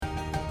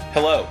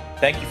Hello,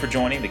 thank you for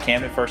joining the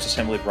Camden First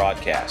Assembly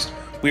broadcast.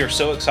 We are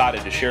so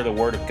excited to share the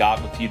Word of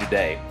God with you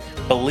today,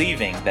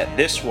 believing that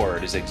this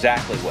Word is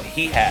exactly what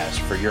He has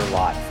for your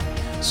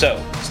life. So,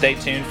 stay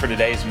tuned for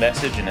today's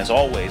message, and as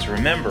always,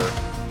 remember,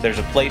 there's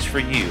a place for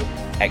you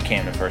at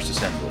Camden First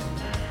Assembly.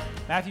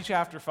 Matthew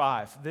chapter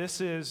 5. This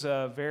is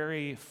a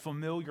very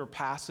familiar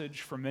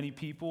passage for many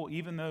people,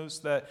 even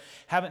those that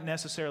haven't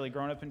necessarily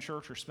grown up in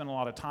church or spent a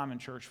lot of time in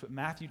church. But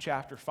Matthew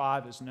chapter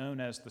 5 is known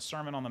as the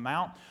Sermon on the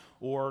Mount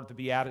or the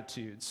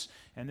Beatitudes.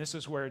 And this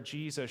is where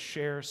Jesus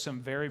shares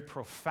some very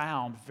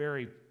profound,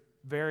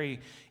 very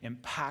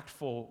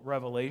impactful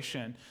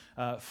revelation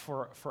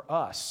for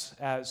us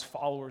as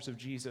followers of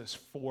Jesus,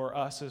 for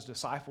us as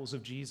disciples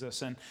of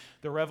Jesus. And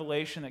the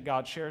revelation that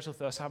God shares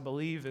with us, I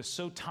believe, is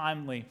so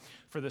timely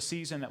for the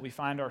season that we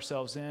find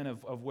ourselves in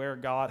of where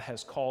God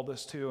has called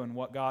us to and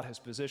what God has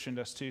positioned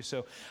us to.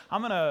 So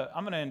I'm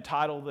gonna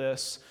entitle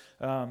this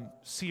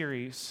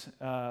series,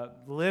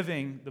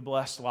 Living the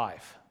Blessed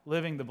Life.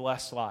 Living the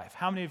Blessed Life.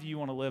 How many of you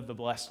want to live the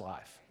blessed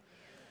life?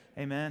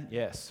 Amen?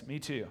 Yes, me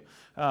too.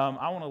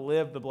 I want to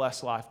live the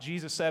blessed life.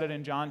 Jesus said it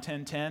in John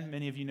 10:10.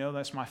 Many of you know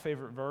that's my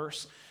favorite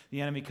verse.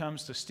 The enemy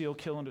comes to steal,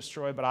 kill, and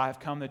destroy, but I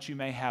have come that you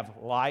may have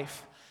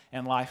life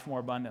and life more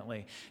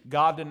abundantly.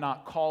 God did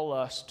not call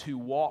us to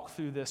walk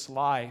through this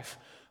life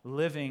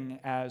living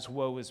as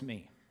woe is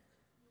me.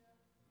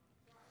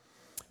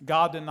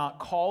 God did not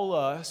call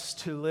us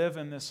to live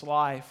in this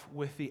life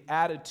with the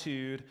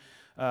attitude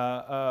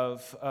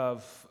of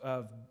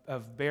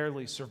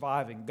barely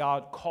surviving.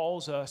 God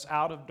calls us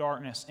out of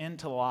darkness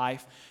into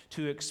life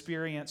to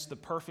experience the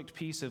perfect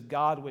peace of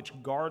God, which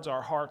guards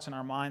our hearts and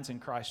our minds in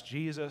Christ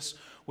Jesus,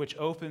 which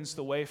opens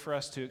the way for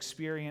us to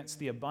experience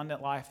the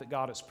abundant life that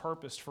God has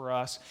purposed for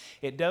us.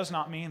 It does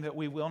not mean that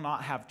we will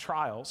not have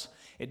trials.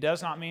 It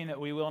does not mean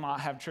that we will not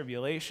have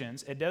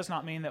tribulations. It does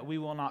not mean that we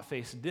will not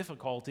face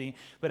difficulty,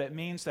 but it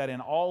means that in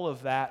all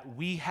of that,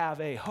 we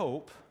have a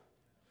hope.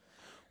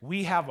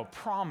 We have a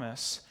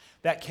promise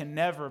that can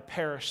never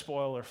perish,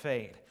 spoil, or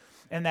fade.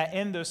 And that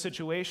in those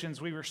situations,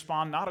 we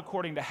respond not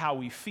according to how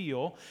we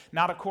feel,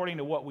 not according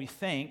to what we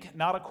think,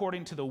 not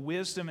according to the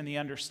wisdom and the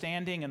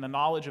understanding and the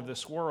knowledge of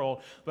this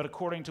world, but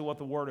according to what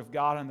the Word of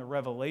God and the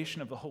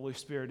revelation of the Holy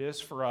Spirit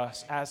is for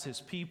us as His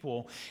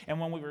people.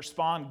 And when we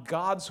respond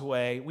God's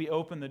way, we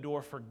open the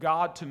door for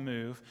God to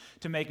move,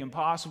 to make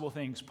impossible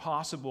things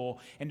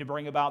possible, and to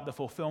bring about the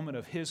fulfillment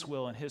of His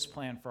will and His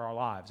plan for our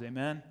lives.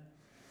 Amen?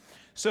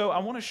 So I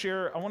want to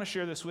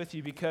share this with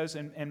you because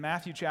in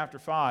Matthew chapter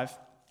 5,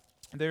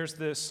 there's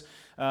this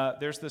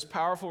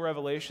powerful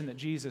revelation that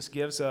Jesus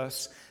gives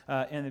us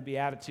in the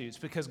Beatitudes,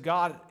 because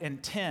God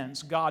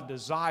intends, God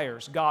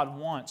desires, God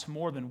wants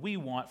more than we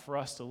want for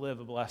us to live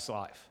a blessed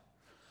life.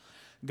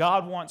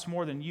 God wants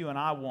more than you and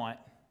I want.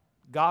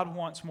 God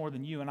wants more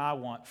than you and I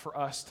want for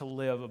us to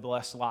live a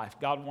blessed life.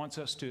 God wants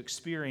us to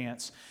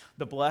experience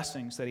the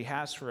blessings that He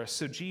has for us.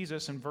 So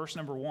Jesus, in verse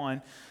number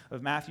 1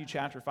 of Matthew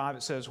chapter 5,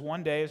 it says,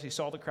 "One day as He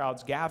saw the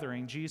crowds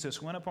gathering,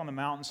 Jesus went up on the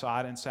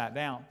mountainside and sat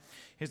down.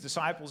 His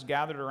disciples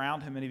gathered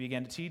around Him and He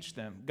began to teach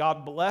them.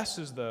 God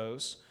blesses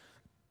those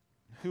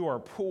who are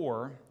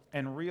poor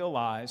and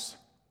realize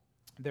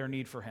their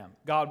need for Him."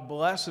 God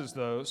blesses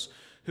those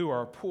who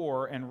are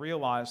poor and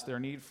realize their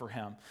need for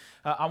Him.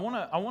 I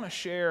want to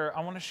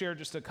share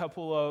just a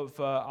couple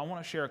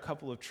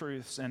of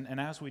truths, and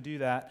as we do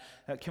that,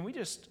 can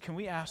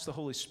we ask the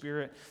Holy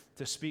Spirit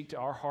to speak to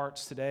our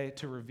hearts today,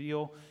 to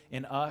reveal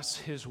in us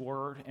His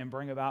Word and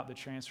bring about the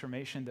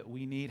transformation that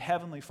we need.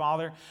 Heavenly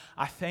Father,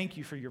 I thank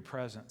You for Your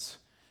presence.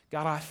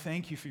 God, I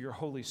thank You for Your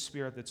Holy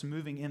Spirit that's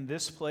moving in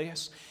this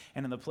place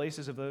and in the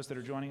places of those that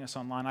are joining us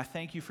online. I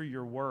thank You for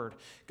Your Word,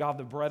 God,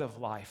 the bread of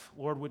life,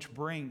 Lord, which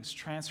brings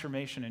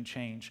transformation and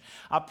change.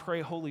 I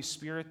pray, Holy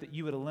Spirit, that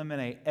You would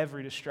eliminate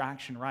every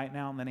distraction right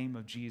now in the name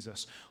of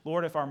Jesus.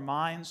 Lord, if our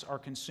minds are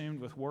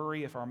consumed with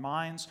worry, if our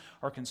minds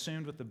are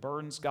consumed with the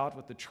burdens, God,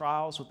 with the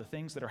trials, with the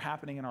things that are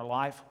happening in our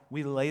life,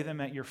 we lay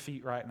them at Your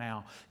feet right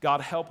now.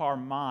 God, help our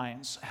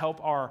minds,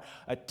 help our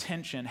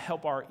attention,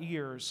 help our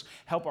ears,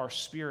 help our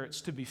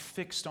spirits to be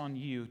fixed on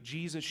You.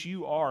 Jesus,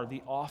 You are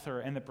the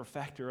author and the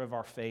perfecter of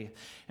our faith.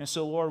 And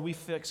so, Lord, we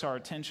fix our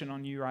attention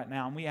on You right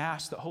now. And we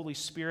ask that, Holy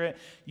Spirit,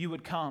 You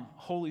would come.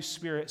 Holy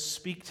Spirit,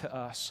 speak to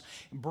us.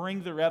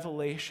 Bring the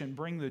revelation,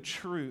 bring the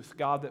truth,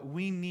 God, that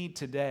we need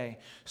today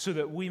so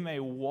that we may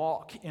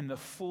walk in the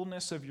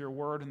fullness of Your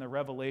Word and the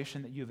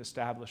revelation that You've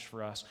established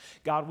for us.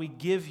 God, we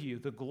give You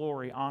the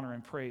glory, honor,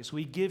 and praise.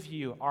 We give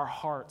You our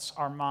hearts,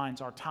 our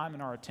minds, our time,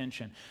 and our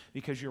attention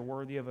because You're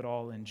worthy of it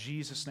all. In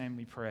Jesus' name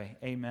we pray.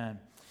 Amen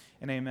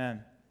and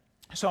amen.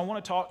 So I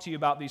want to talk to you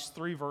about these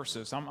three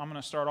verses. I'm going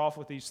to start off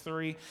with these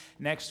three.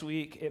 Next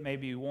week, it may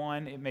be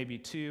one, it may be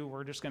two.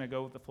 We're just going to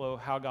go with the flow of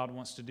how God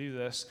wants to do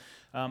this.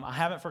 I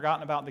haven't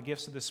forgotten about the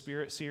Gifts of the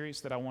Spirit series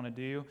that I want to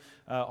do.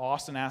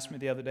 Austin asked me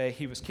the other day,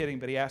 he was kidding,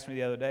 but he asked me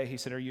the other day, he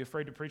said, "Are you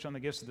afraid to preach on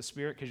the gifts of the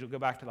Spirit because you'll go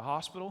back to the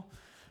hospital?"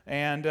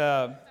 And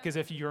because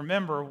if you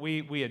remember,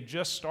 we had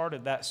just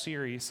started that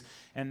series,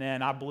 and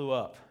then I blew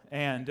up.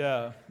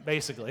 And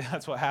basically,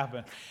 that's what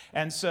happened.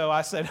 And so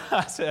I said,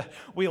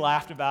 we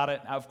laughed about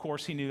it. Of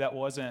course, he knew that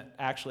wasn't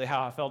actually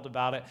how I felt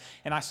about it.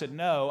 And I said,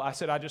 no. I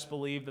said, I just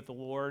believe that the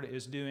Lord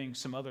is doing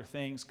some other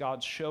things.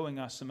 God's showing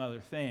us some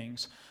other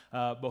things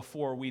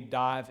before we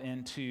dive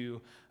into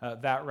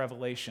that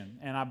revelation.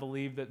 And I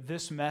believe that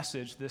this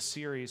message, this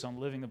series on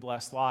living the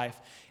blessed life,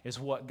 is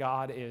what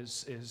God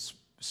is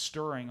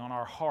stirring on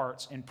our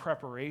hearts in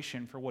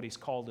preparation for what he's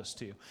called us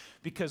to.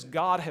 Because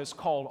God has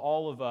called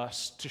all of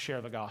us to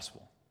share the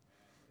gospel.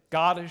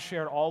 God has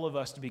shared all of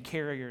us to be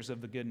carriers of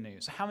the good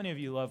news. How many of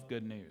you love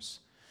good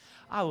news?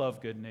 I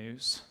love good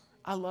news.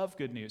 I love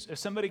good news. If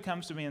somebody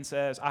comes to me and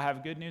says, I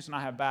have good news and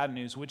I have bad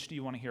news, which do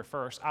you want to hear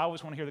first? I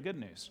always want to hear the good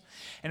news.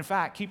 In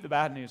fact, keep the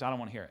bad news. I don't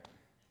want to hear it.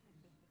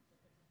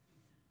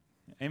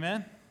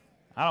 Amen?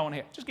 I don't want to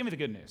hear it. Just give me the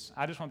good news.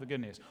 I just want the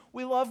good news.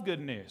 We love good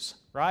news,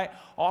 right?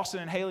 Austin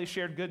and Haley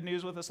shared good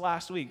news with us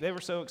last week. They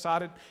were so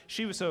excited.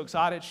 She was so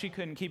excited, she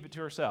couldn't keep it to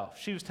herself.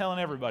 She was telling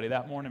everybody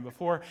that morning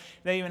before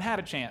they even had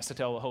a chance to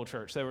tell the whole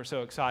church. They were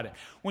so excited.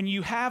 When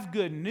you have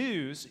good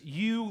news,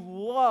 you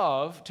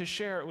love to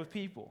share it with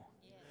people.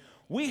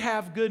 We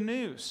have good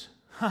news.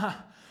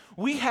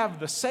 We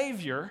have the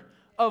Savior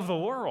of the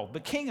world, the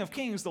King of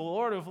Kings, the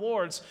Lord of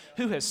Lords,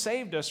 who has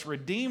saved us,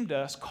 redeemed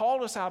us,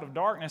 called us out of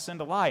darkness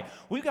into light.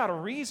 We've got a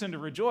reason to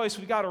rejoice.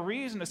 We've got a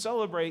reason to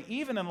celebrate,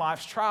 even in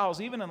life's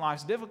trials, even in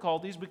life's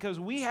difficulties, because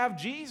we have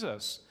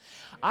Jesus.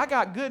 I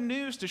got good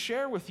news to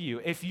share with you.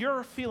 If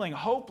you're feeling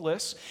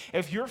hopeless,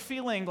 if you're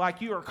feeling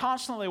like you are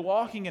constantly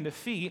walking in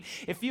defeat,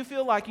 if you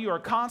feel like you are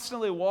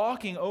constantly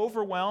walking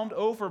overwhelmed,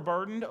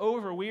 overburdened,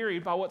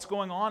 overwearied by what's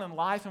going on in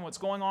life and what's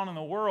going on in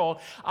the world,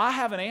 I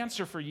have an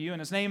answer for you, and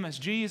his name is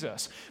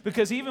Jesus.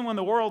 Because even when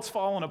the world's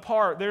fallen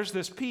apart, there's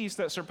this peace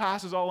that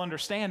surpasses all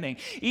understanding.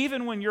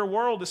 Even when your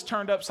world is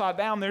turned upside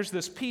down, there's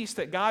this peace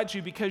that guides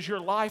you because your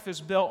life is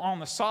built on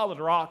the solid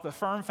rock, the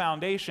firm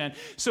foundation.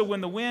 So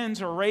when the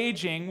winds are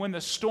raging, when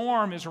the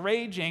storm is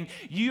raging,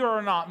 you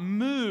are not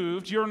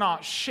moved, you're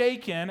not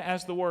shaken,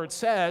 as the word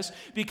says,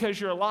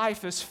 because your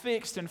life is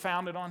fixed and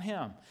founded on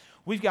him.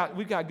 We've got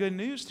good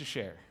news to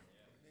share.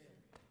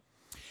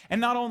 And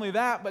not only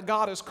that, but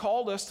God has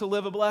called us to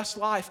live a blessed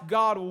life.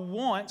 God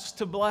wants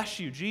to bless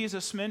you.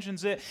 Jesus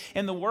mentions it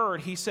in the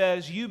Word. He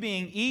says, you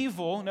being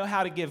evil know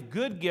how to give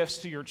good gifts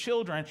to your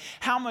children.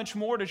 How much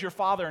more does your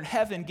Father in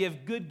heaven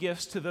give good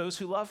gifts to those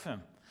who love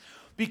him?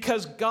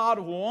 Because God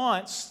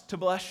wants to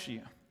bless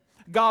you.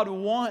 God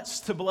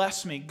wants to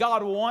bless me.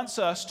 God wants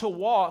us to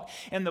walk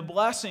in the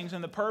blessings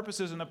and the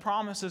purposes and the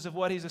promises of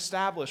what he's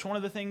established. One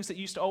of the things that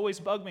used to always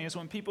bug me is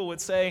when people would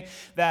say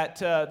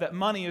that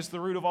money is the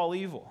root of all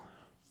evil.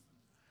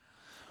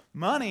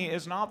 Money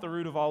is not the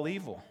root of all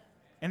evil.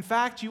 In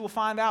fact, you will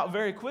find out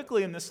very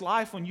quickly in this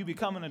life when you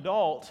become an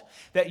adult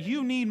that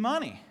you need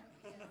money.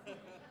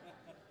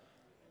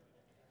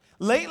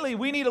 Lately,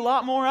 we need a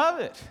lot more of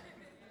it.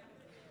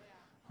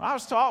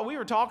 We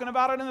were talking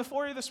about it in the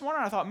foyer this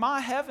morning. I thought, my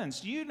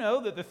heavens, do you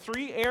know that the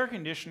 3 air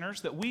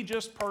conditioners that we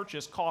just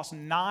purchased cost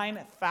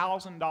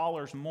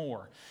 $9,000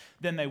 more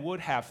than they would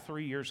have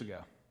 3 years ago?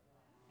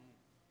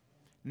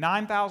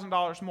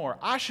 $9,000 more.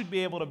 I should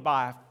be able to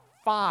buy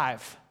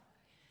 5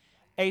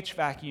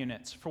 HVAC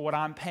units for what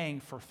I'm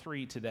paying for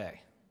 3 today.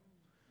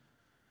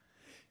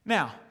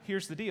 Now,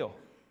 here's the deal.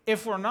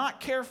 If we're not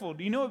careful,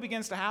 do you know what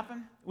begins to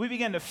happen? We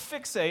begin to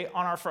fixate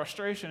on our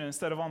frustration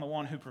instead of on the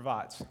one who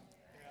provides.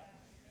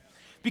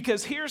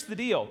 Because here's the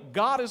deal.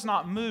 God is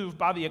not moved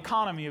by the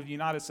economy of the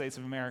United States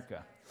of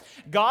America.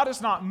 God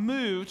is not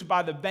moved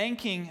by the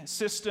banking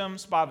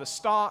systems, by the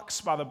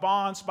stocks, by the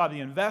bonds, by the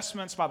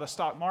investments, by the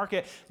stock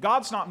market.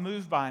 God's not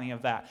moved by any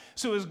of that.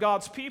 So as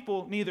God's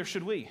people, neither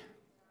should we.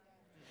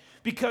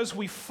 Because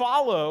we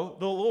follow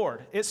the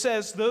Lord. It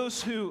says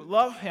those who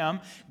love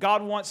him,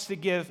 God wants to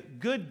give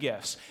good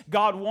gifts.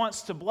 God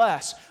wants to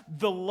bless.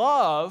 The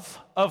love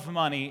of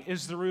money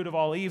is the root of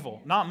all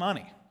evil, not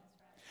money.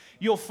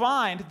 You'll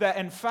find that,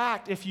 in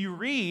fact, if you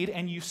read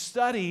and you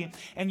study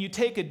and you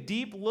take a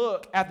deep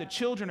look at the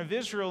children of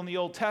Israel in the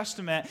Old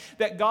Testament,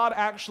 that God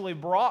actually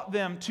brought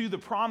them to the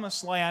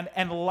promised land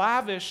and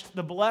lavished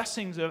the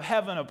blessings of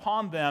heaven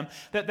upon them,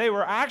 that they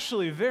were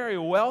actually very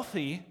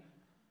wealthy,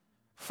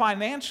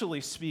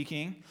 financially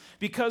speaking,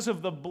 because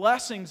of the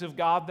blessings of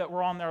God that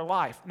were on their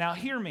life. Now,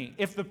 hear me.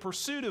 If the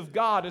pursuit of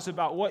God is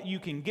about what you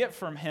can get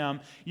from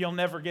him, you'll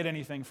never get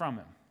anything from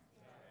him.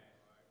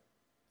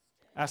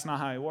 That's not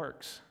how he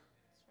works.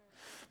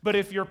 But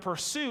if your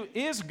pursuit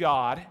is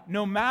God,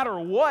 no matter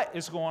what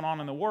is going on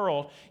in the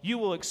world, you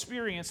will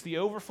experience the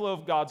overflow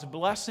of God's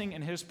blessing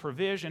and his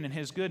provision and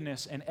his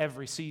goodness in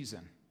every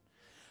season.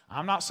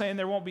 I'm not saying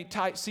there won't be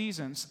tight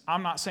seasons.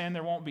 I'm not saying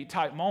there won't be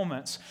tight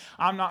moments.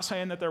 I'm not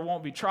saying that there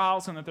won't be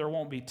trials and that there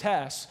won't be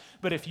tests.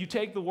 But if you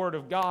take the word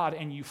of God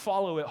and you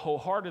follow it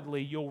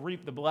wholeheartedly, you'll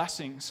reap the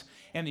blessings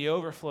and the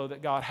overflow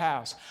that God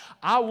has.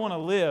 I want to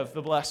live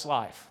the blessed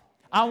life.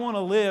 I want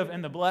to live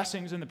in the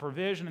blessings and the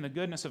provision and the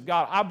goodness of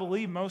God. I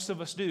believe most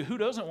of us do. Who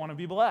doesn't want to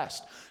be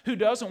blessed? Who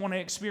doesn't want to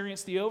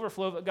experience the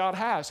overflow that God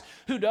has?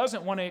 Who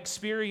doesn't want to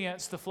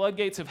experience the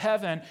floodgates of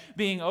heaven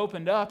being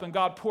opened up and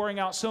God pouring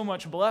out so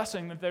much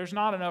blessing that there's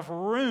not enough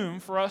room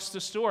for us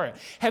to store it?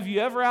 Have you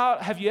ever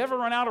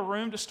run out of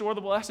room to store the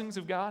blessings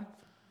of God?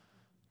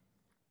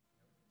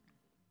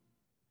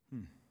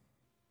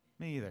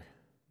 Me either.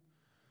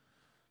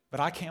 But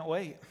I can't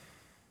wait.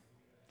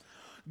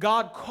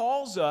 God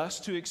calls us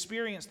to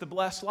experience the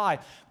blessed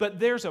life, but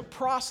there's a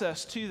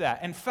process to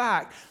that. In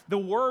fact, the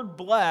word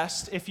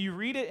blessed, if you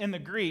read it in the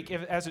Greek,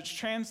 as it's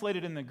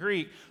translated in the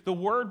Greek, the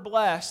word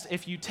blessed,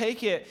 if you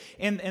take it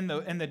in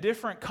the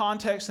different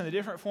contexts and the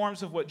different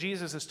forms of what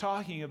Jesus is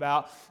talking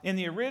about, in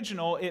the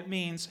original, it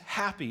means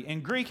happy.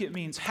 In Greek, it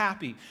means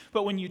happy.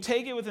 But when you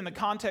take it within the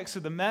context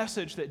of the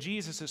message that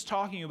Jesus is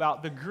talking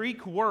about, the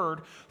Greek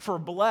word for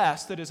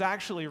blessed that is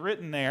actually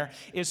written there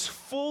is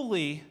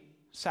fully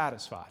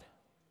satisfied.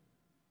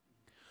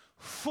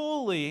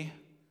 Fully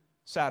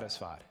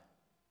satisfied.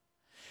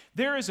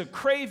 There is a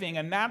craving,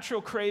 a natural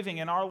craving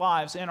in our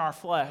lives, in our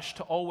flesh,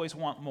 to always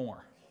want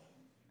more.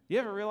 You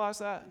ever realize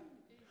that?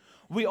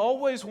 We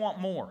always want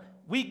more.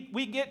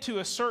 We get to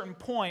a certain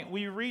point,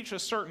 we reach a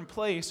certain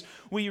place,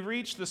 we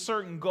reach the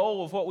certain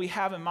goal of what we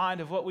have in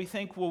mind, of what we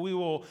think we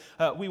will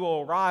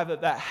arrive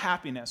at that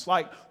happiness.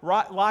 Like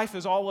life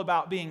is all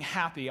about being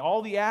happy.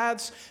 All the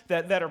ads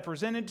that are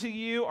presented to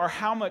you are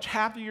how much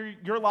happier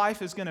your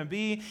life is going to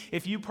be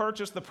if you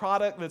purchase the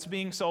product that's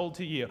being sold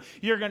to you.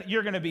 You're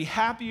going to be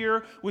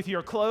happier with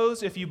your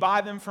clothes if you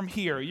buy them from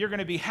here. You're going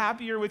to be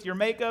happier with your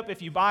makeup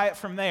if you buy it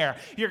from there.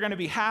 You're going to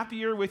be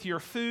happier with your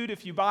food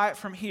if you buy it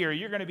from here.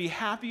 You're going to be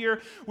happier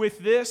with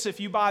this if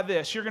you buy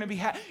this. You're going to be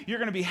happier. You're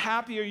going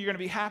to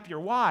be happier.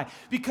 Why?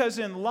 Because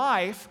in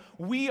life,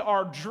 we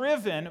are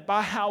driven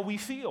by how we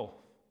feel.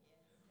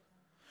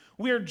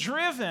 We are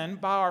driven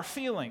by our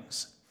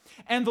feelings.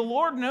 And the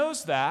Lord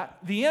knows that.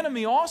 The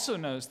enemy also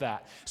knows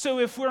that. So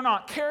if we're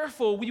not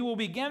careful, we will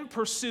begin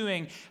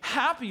pursuing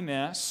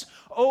happiness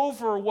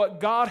over what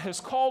God has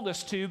called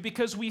us to,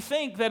 because we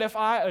think that if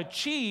I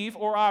achieve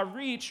or I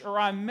reach or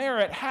I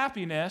merit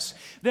happiness,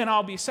 then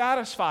I'll be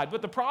satisfied.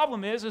 But the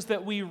problem is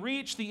that we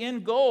reach the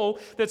end goal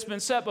that's been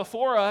set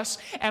before us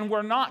and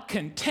we're not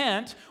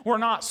content, we're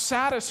not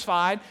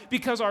satisfied,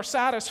 because our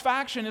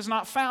satisfaction is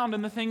not found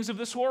in the things of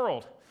this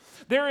world.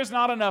 There is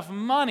not enough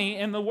money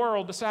in the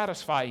world to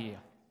satisfy you.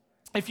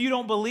 If you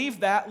don't believe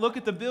that, look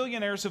at the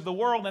billionaires of the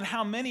world and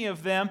how many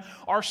of them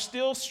are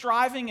still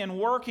striving and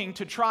working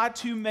to try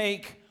to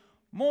make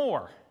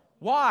more.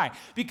 Why?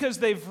 Because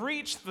they've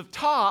reached the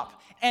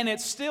top and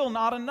it's still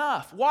not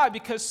enough. Why?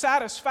 Because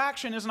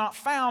satisfaction is not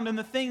found in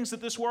the things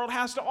that this world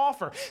has to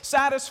offer.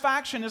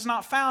 Satisfaction is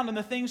not found in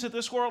the things that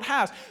this world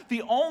has.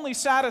 The only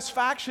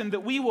satisfaction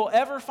that we will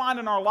ever find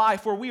in our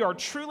life where we are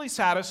truly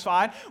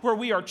satisfied, where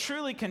we are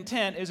truly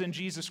content, is in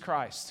Jesus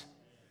Christ.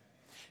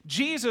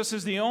 Jesus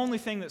is the only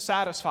thing that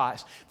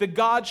satisfies. The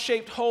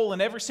God-shaped hole in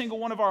every single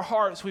one of our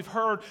hearts. We've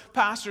heard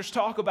pastors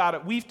talk about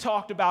it. We've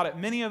talked about it.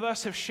 Many of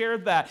us have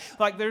shared that.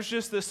 Like there's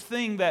just this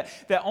thing that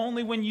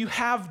only when you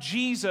have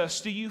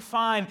Jesus do you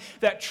find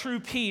that true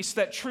peace,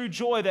 that true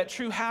joy, that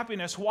true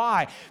happiness.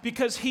 Why?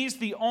 Because He's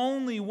the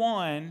only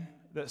one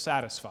that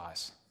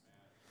satisfies.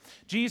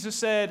 Jesus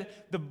said,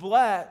 "The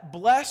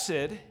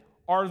blessed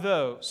are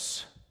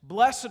those."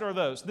 Blessed are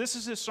those. This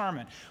is His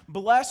sermon.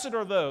 Blessed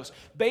are those.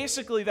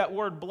 Basically, that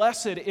word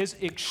blessed is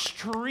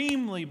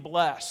extremely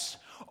blessed,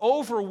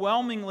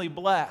 overwhelmingly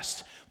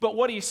blessed. But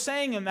what He's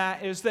saying in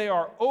that is they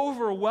are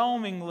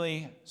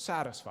overwhelmingly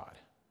satisfied.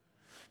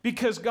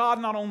 Because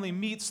God not only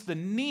meets the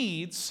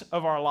needs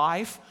of our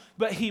life,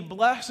 but He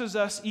blesses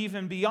us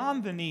even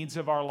beyond the needs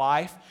of our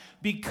life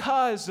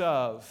because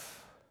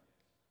of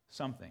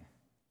something.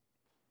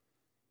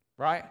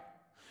 Right?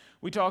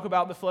 We talk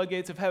about the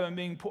floodgates of heaven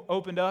being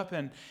opened up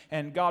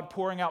and God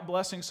pouring out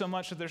blessings so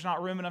much that there's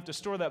not room enough to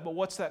store that. But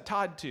what's that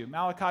tied to?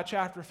 Malachi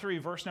chapter 3,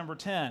 verse number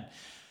 10.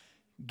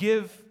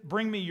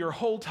 Bring me your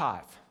whole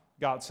tithe,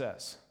 God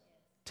says.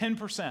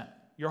 10%,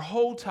 your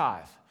whole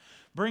tithe.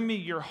 Bring me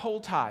your whole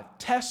tithe.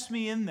 Test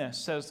me in this,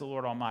 says the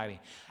Lord Almighty,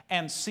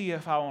 and see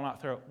if I will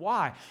not throw it.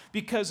 Why?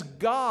 Because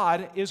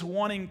God is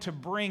wanting to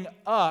bring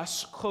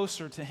us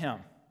closer to Him.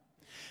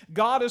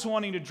 God is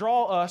wanting to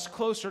draw us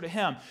closer to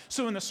Him.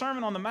 So in the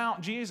Sermon on the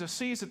Mount, Jesus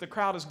sees that the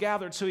crowd is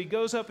gathered, so He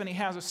goes up and He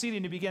has a seat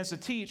and He begins to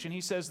teach, and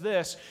He says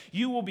this: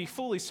 you will be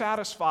fully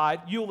satisfied,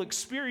 you'll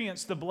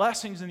experience the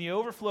blessings and the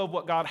overflow of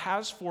what God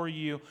has for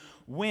you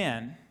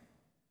when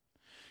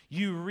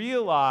you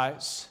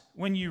realize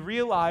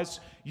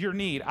your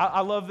need. I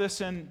love this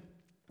in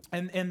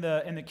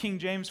the King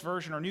James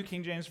Version, or New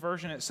King James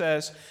Version. It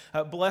says,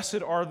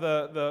 blessed are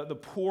the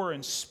poor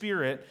in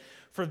spirit,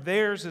 for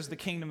theirs is the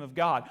kingdom of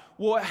God.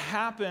 What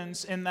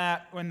happens in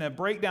the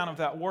breakdown of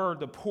that word,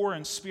 the poor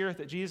in spirit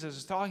that Jesus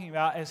is talking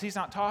about, is He's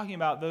not talking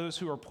about those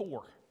who are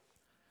poor.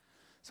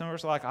 Some of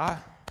us are like, I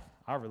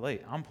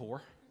relate, I'm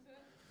poor.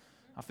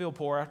 I feel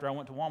poor after I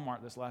went to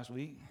Walmart this last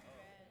week.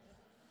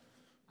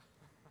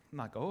 I'm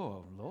like,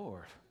 oh,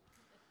 Lord.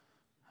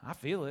 I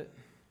feel it,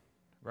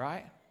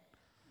 right?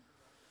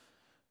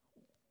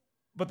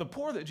 But the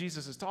poor that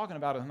Jesus is talking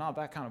about is not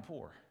that kind of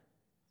poor.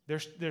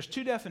 There's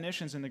two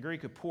definitions in the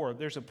Greek of poor.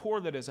 There's a poor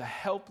that is a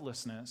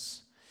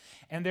helplessness,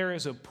 and there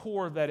is a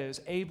poor that is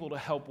able to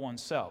help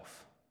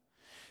oneself.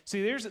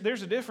 See, there's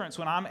a difference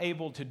when I'm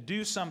able to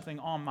do something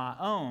on my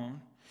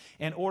own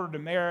in order to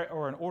merit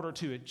or in order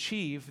to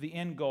achieve the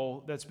end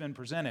goal that's been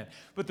presented.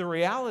 But the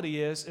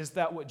reality is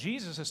that what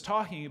Jesus is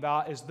talking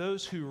about is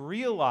those who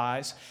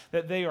realize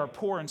that they are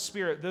poor in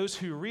spirit, those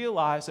who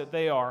realize that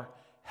they are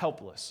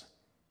helpless.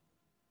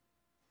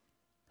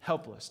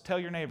 Helpless. Tell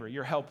your neighbor,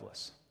 you're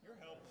helpless. You're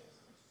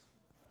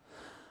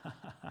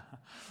helpless.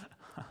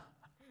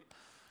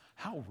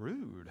 How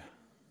rude.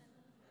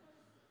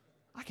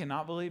 I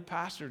cannot believe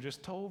Pastor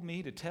just told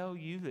me to tell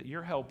you that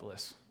you're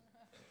helpless.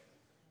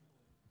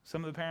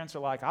 Some of the parents are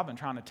like, I've been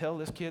trying to tell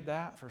this kid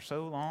that for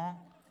so long.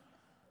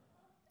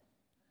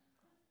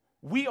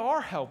 We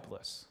are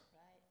helpless.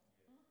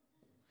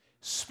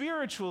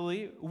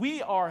 Spiritually,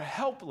 we are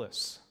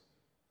helpless.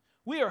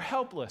 We are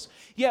helpless.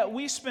 Yet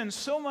we spend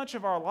so much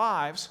of our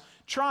lives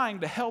trying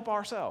to help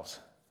ourselves.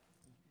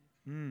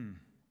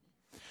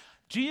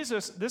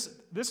 Jesus,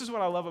 this is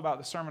what I love about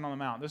the Sermon on the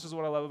Mount. This is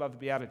what I love about the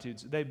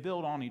Beatitudes. They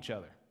build on each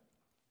other.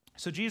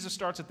 So Jesus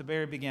starts at the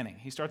very beginning.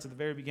 He starts at the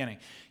very beginning.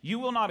 You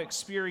will not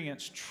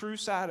experience true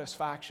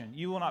satisfaction.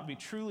 You will not be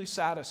truly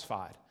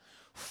satisfied,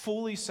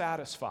 fully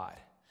satisfied,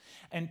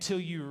 until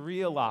you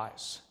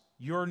realize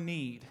your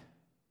need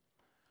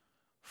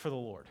for the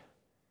Lord.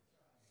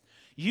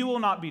 You will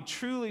not be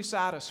truly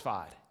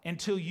satisfied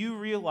until you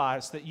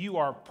realize that you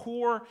are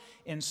poor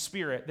in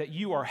spirit, that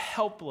you are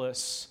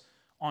helpless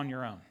on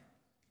your own.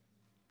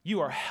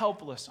 You are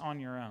helpless on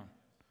your own.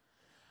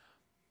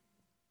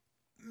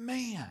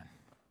 Man,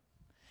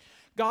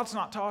 God's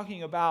not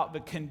talking about the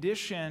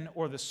condition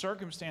or the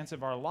circumstance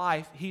of our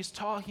life. He's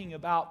talking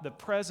about the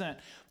present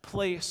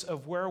place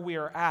of where we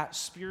are at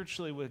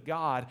spiritually with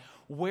God.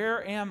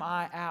 Where am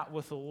I at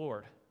with the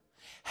Lord?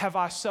 Have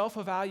I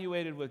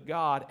self-evaluated with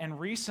God? And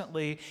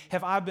recently,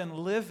 have I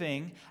been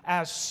living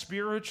as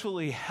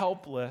spiritually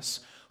helpless,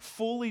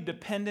 fully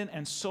dependent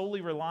and solely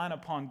reliant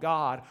upon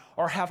God?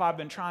 Or have I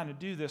been trying to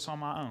do this on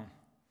my own?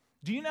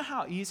 Do you know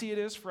how easy it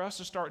is for us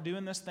to start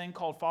doing this thing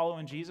called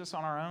following Jesus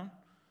on our own?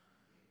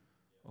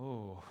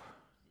 Oh,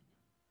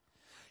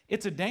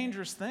 it's a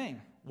dangerous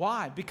thing.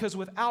 Why? Because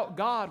without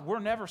God, we're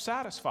never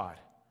satisfied.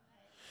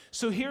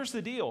 So here's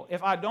the deal.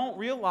 If I don't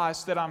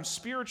realize that I'm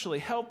spiritually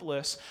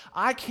helpless,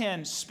 I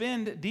can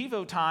spend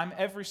Devo time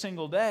every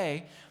single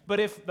day, but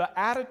if the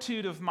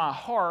attitude of my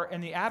heart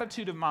and the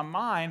attitude of my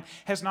mind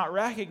has not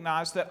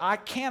recognized that I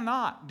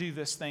cannot do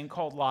this thing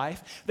called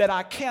life, that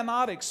I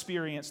cannot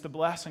experience the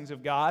blessings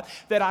of God,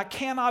 that I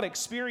cannot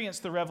experience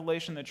the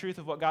revelation, the truth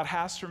of what God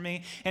has for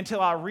me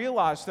until I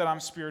realize that I'm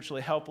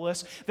spiritually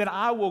helpless, then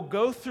I will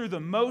go through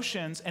the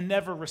motions and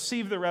never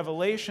receive the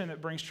revelation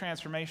that brings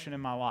transformation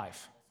in my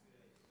life.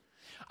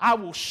 I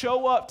will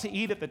show up to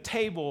eat at the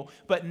table,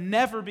 but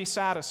never be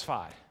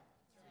satisfied.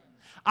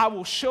 I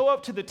will show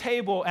up to the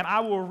table and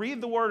I will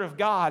read the Word of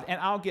God and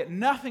I'll get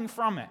nothing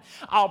from it.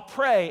 I'll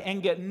pray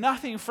and get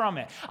nothing from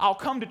it. I'll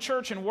come to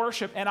church and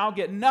worship and I'll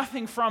get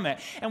nothing from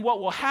it. And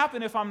what will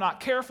happen if I'm not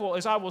careful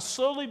is I will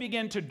slowly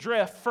begin to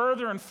drift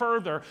further and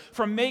further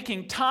from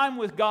making time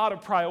with God a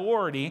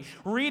priority,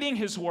 reading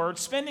His Word,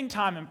 spending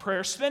time in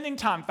prayer, spending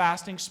time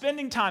fasting,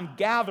 spending time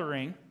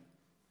gathering.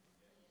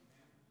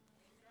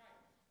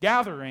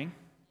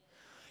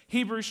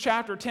 Hebrews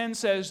chapter 10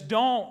 says,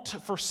 don't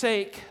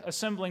forsake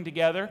assembling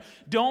together.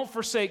 Don't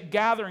forsake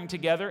gathering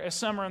together, as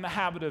some are in the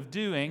habit of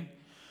doing.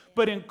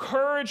 But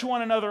encourage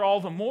one another all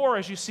the more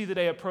as you see the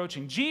day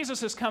approaching.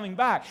 Jesus is coming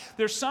back.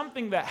 There's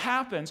something that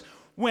happens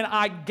when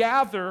I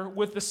gather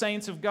with the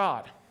saints of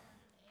God.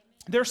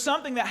 There's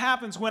something that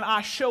happens when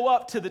I show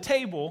up to the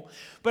table,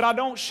 but I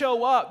don't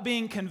show up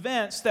being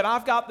convinced that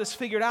I've got this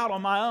figured out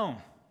on my own.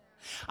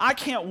 I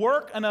can't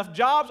work enough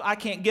jobs. I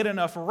can't get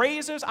enough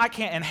raises. I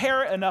can't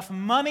inherit enough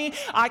money.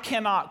 I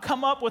cannot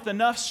come up with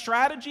enough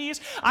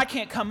strategies. I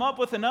can't come up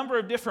with a number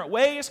of different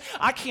ways.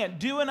 I can't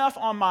do enough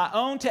on my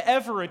own to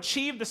ever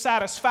achieve the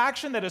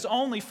satisfaction that is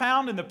only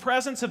found in the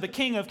presence of the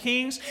King of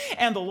Kings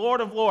and the Lord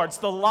of Lords.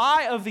 The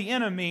lie of the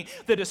enemy,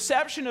 the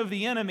deception of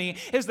the enemy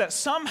is that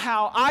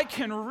somehow I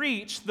can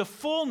reach the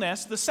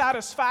fullness, the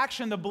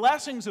satisfaction, the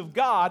blessings of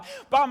God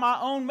by my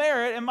own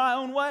merit and my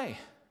own way.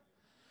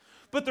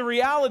 But the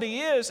reality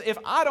is, if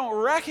I don't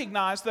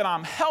recognize that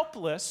I'm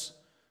helpless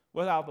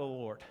without the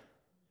Lord,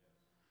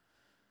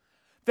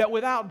 that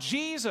without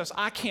Jesus,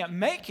 I can't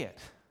make it.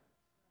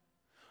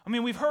 I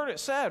mean, we've heard it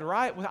said,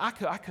 right? Well, I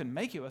couldn't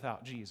make it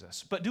without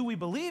Jesus. But do we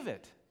believe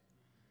it?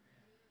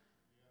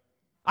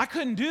 I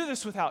couldn't do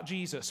this without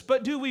Jesus.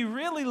 But do we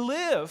really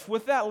live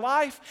with that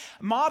life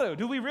motto?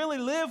 Do we really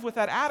live with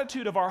that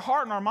attitude of our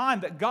heart and our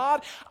mind that,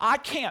 God, I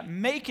can't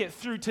make it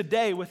through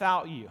today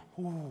without you?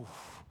 Ooh.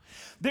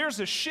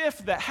 There's a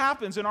shift that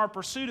happens in our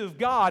pursuit of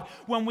God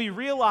when we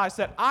realize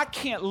that I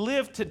can't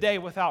live today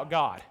without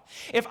God.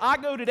 If I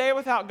go today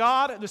without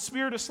God, the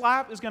spirit of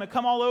slack is going to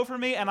come all over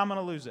me and I'm going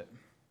to lose it.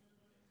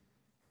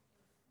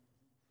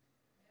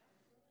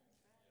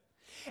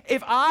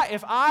 If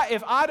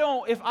I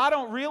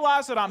don't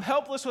realize that I'm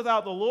helpless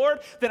without the Lord,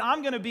 then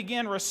I'm going to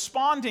begin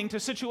responding to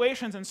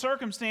situations and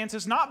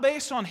circumstances not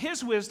based on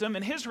His wisdom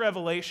and His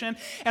revelation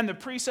and the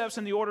precepts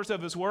and the orders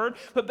of His Word,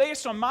 but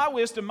based on my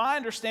wisdom, my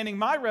understanding,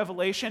 my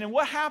revelation. And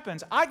what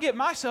happens? I get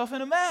myself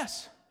in a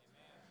mess.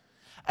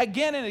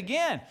 Again and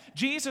again,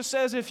 Jesus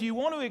says, if you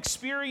want to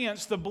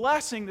experience the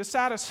blessing, the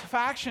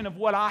satisfaction of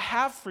what I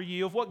have for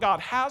you, of what God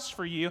has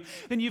for you,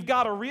 then you've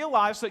got to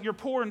realize that you're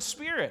poor in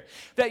spirit,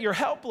 that you're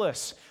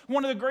helpless.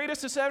 One of the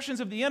greatest deceptions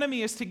of the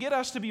enemy is to get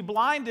us to be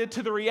blinded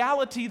to the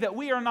reality that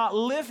we are not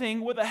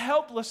living with a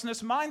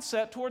helplessness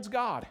mindset towards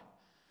God.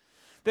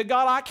 That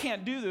God, I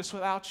can't do this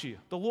without you.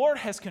 The Lord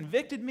has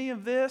convicted me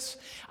of this.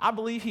 I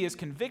believe He is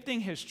convicting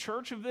His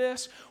church of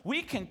this.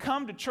 We can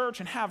come to church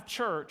and have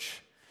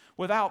church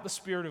without the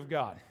Spirit of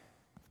God.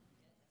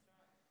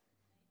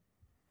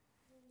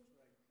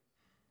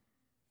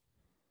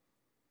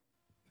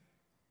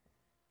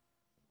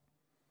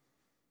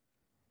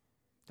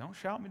 Don't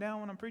shout me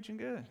down when I'm preaching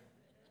good.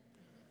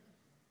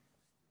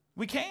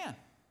 We can.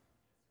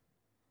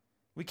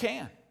 We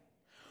can.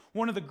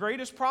 One of the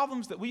greatest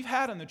problems that we've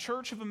had in the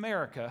Church of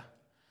America,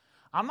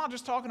 I'm not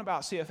just talking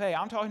about CFA,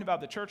 I'm talking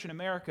about the church in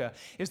America,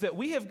 is that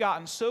we have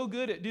gotten so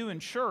good at doing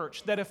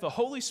church that if the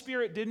Holy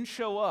Spirit didn't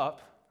show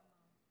up,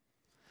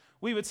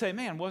 we would say,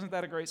 man, wasn't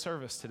that a great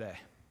service today?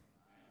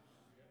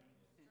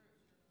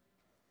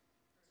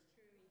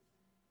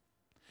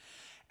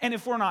 And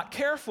if we're not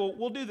careful,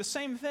 we'll do the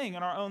same thing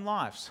in our own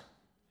lives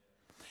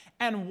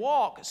and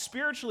walk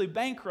spiritually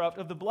bankrupt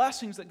of the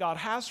blessings that God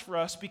has for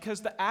us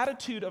because the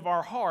attitude of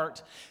our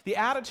heart, the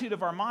attitude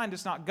of our mind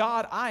is not,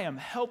 God, I am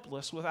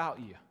helpless without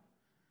you.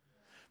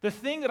 The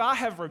thing that I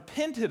have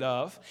repented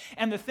of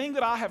and the thing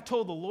that I have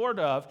told the Lord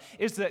of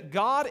is that,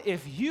 God,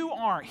 if you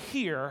aren't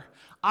here,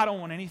 I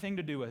don't want anything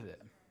to do with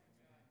it.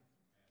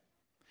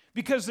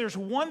 Because there's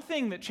one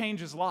thing that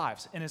changes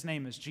lives, and His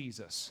name is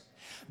Jesus.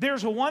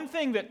 There's one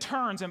thing that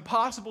turns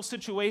impossible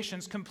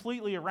situations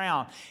completely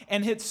around,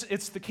 and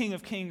it's the King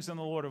of Kings and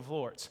the Lord of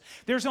Lords.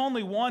 There's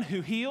only one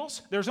who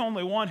heals. There's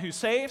only one who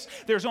saves.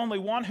 There's only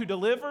one who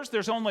delivers.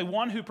 There's only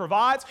one who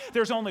provides.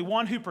 There's only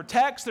one who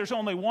protects. There's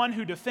only one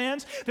who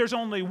defends. There's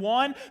only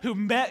one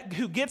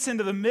who gets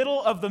into the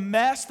middle of the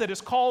mess that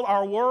is called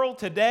our world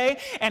today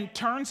and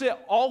turns it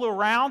all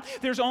around.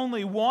 There's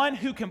only one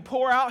who can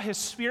pour out His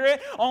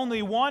Spirit.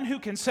 Only one who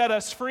can set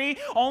us free.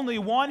 Only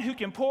one who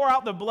can pour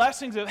out the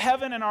blessings of heaven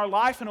in our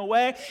life in a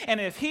way,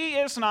 and if He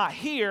is not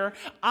here,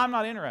 I'm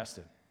not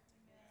interested.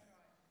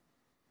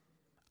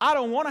 I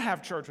don't want to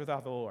have church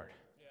without the Lord.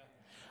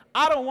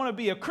 I don't want to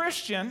be a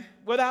Christian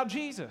without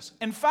Jesus.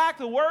 In fact,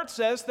 the Word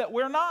says that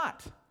we're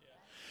not.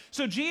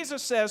 So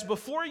Jesus says,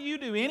 before you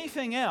do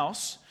anything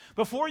else,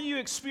 before you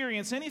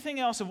experience anything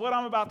else of what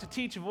I'm about to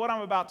teach, of what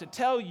I'm about to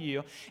tell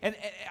you, and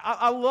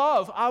I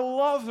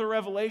love the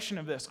revelation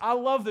of this. I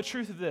love the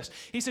truth of this.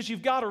 He says,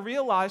 you've got to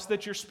realize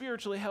that you're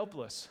spiritually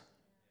helpless.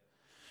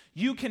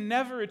 You can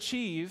never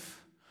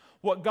achieve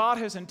what God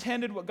has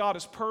intended, what God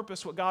has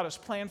purposed, what God has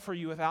planned for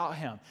you without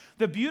Him.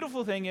 The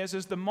beautiful thing is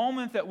the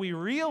moment that we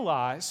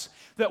realize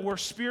that we're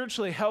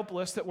spiritually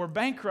helpless, that we're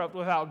bankrupt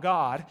without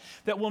God,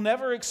 that we'll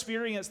never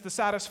experience the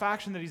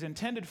satisfaction that He's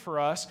intended for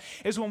us,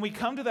 is when we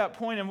come to that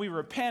point and we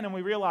repent and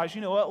we realize,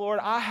 you know what,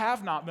 Lord, I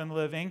have not been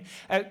living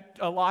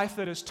a life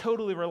that is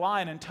totally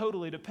reliant and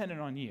totally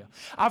dependent on You.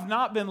 I've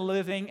not been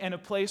living in a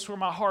place where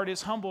my heart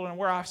is humbled and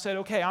where I've said,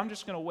 okay, I'm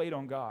just going to wait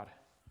on God.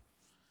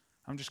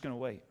 I'm just going to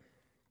wait.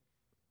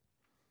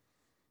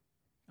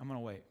 I'm going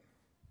to wait.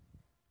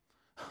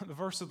 The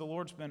verse of the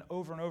Lord's been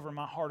over and over in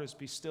my heart is,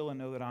 be still and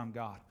know that I'm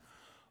God.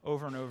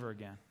 Over and over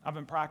again. I've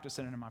been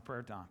practicing it in my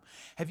prayer time.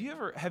 Have you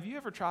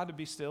ever tried to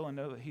be still and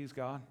know that He's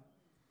God?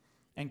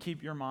 And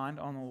keep your mind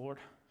on the Lord?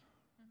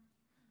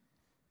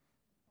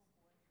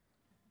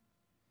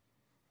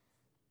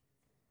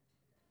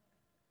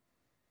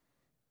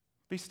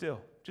 Be still.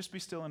 Just be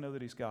still and know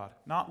that He's God.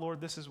 Not, Lord,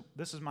 this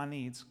is my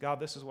needs. God,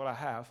 this is what I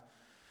have.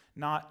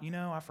 Not,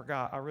 I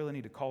forgot. I really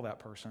need to call that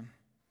person.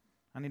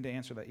 I need to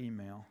answer that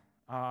email.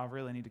 I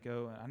really need to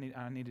go.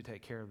 I need to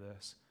take care of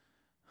this.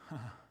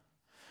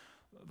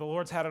 The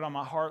Lord's had it on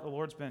my heart. The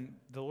Lord's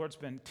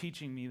been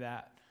teaching me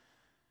that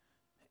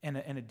in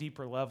a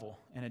deeper level,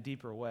 in a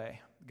deeper way.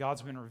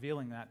 God's been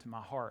revealing that to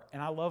my heart.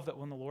 And I love that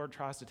when the Lord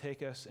tries to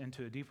take us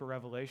into a deeper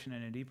revelation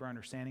and a deeper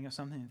understanding of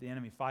something, the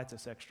enemy fights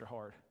us extra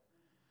hard.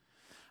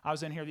 I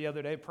was in here the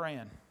other day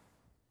praying.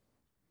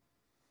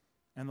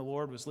 And the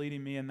Lord was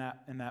leading me in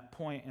that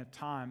point in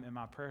time in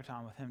my prayer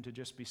time with Him to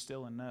just be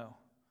still and know.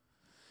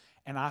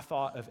 And I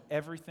thought of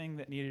everything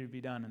that needed to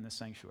be done in this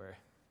sanctuary.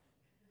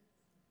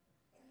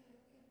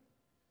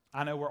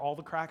 I know where all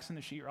the cracks in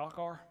the sheetrock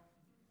are.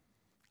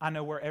 I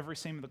know where every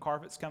seam of the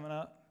carpet's coming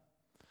up.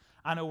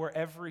 I know where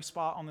every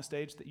spot on the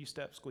stage that you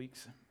step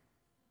squeaks.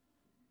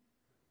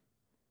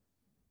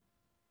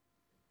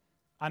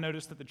 I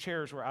noticed that the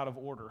chairs were out of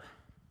order.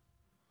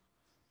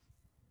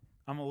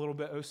 I'm a little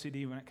bit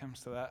OCD when it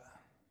comes to that.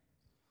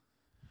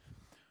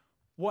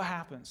 What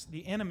happens?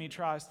 The enemy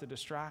tries to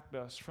distract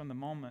us from the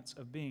moments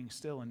of being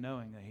still and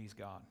knowing that He's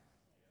God.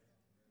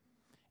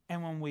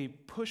 And when we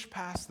push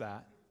past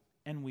that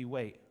and we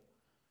wait,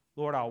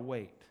 Lord, I'll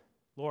wait.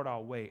 Lord,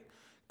 I'll wait.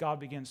 God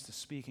begins to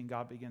speak and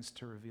God begins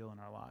to reveal in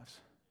our lives.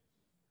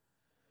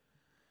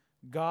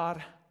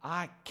 God,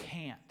 I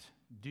can't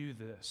do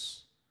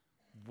this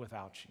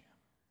without you.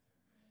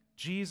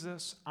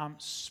 Jesus, I'm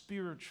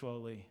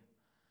spiritually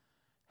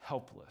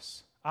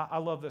helpless. I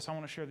love this. I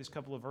want to share these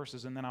couple of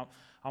verses, and then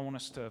I want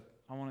us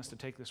to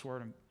take this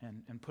word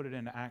and put it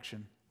into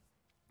action.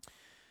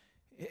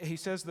 He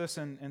says this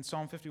in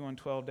Psalm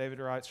 51:12. David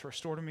writes,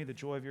 "Restore to me the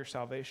joy of your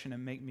salvation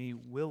and make me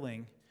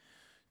willing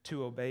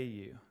to obey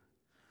you."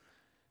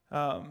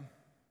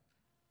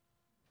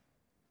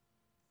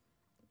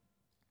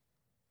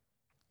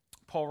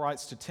 Paul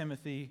writes to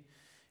Timothy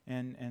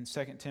in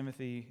 2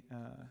 Timothy,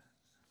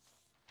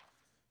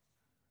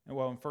 in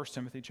 1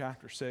 Timothy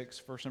chapter 6,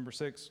 verse number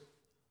 6,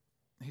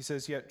 he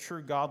says, "Yet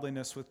true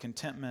godliness with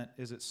contentment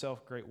is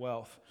itself great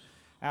wealth.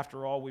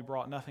 After all, we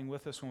brought nothing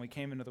with us when we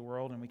came into the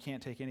world, and we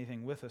can't take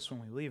anything with us when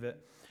we leave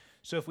it.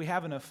 So if we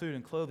have enough food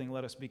and clothing,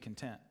 let us be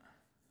content."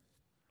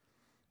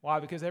 Why?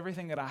 Because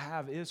everything that I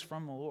have is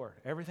from the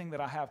Lord. Everything that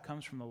I have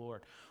comes from the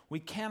Lord. We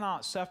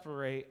cannot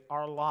separate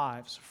our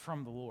lives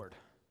from the Lord.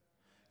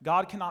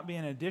 God cannot be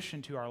an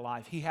addition to our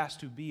life. He has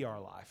to be our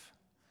life.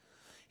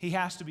 He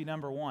has to be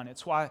number one.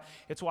 It's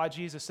why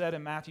Jesus said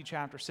in Matthew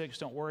chapter 6,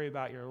 don't worry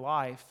about your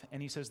life.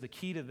 And he says the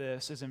key to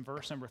this is in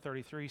verse number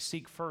 33,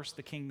 seek first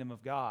the kingdom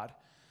of God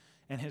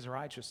and his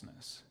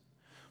righteousness.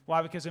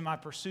 Why? Because in my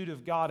pursuit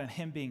of God and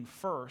him being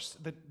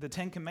first, the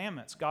Ten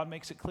Commandments, God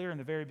makes it clear in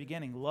the very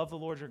beginning, love the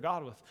Lord your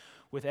God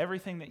with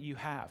everything that you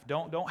have.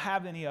 Don't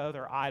have any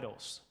other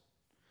idols.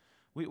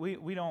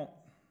 We don't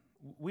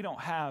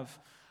have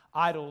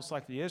idols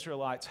like the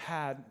Israelites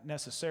had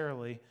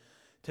necessarily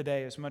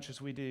today as much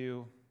as we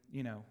do,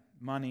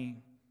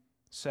 money,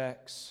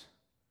 sex,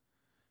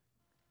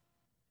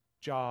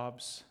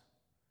 jobs,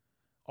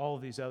 all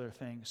of these other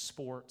things,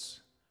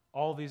 sports,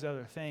 all of these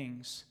other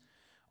things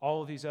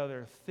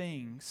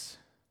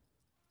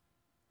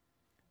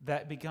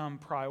that become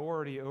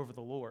priority over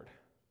the Lord.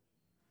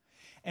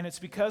 And it's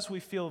because we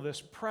feel this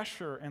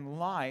pressure in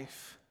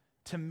life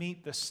to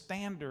meet the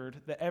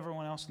standard that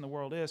everyone else in the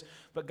world is.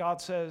 But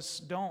God says,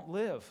 don't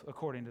live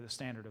according to the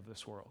standard of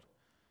this world.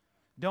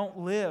 Don't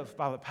live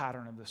by the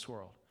pattern of this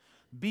world.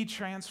 Be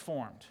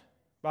transformed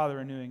by the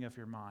renewing of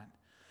your mind.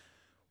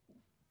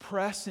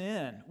 Press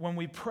in. When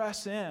we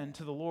press in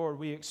to the Lord,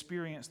 we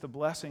experience the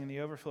blessing and the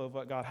overflow of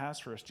what God has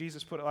for us.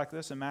 Jesus put it like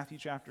this in Matthew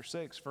chapter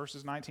 6,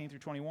 verses 19 through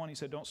 21. He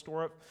said, don't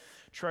store up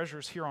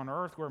treasures here on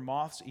earth where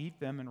moths eat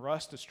them and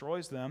rust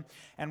destroys them,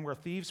 and where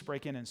thieves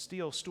break in and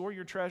steal. Store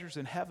your treasures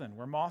in heaven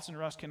where moths and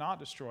rust cannot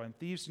destroy, and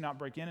thieves do not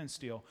break in and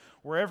steal.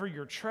 Wherever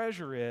your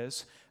treasure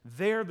is,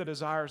 there the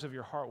desires of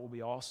your heart will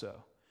be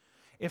also.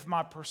 If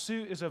my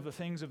pursuit is of the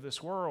things of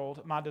this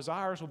world, my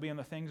desires will be in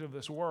the things of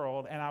this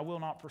world, and I will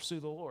not pursue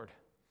the Lord.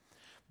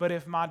 But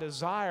if my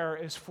desire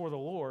is for the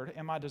Lord,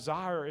 and my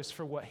desire is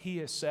for what he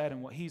has said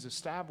and what he's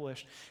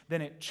established,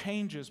 then it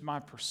changes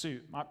my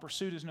pursuit. My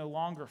pursuit is no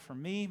longer for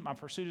me. My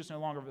pursuit is no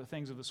longer for the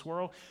things of this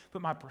world,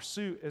 but my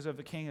pursuit is of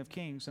the King of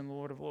Kings and the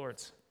Lord of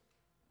Lords.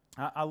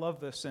 I love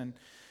this, and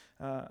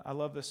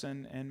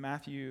in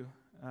Matthew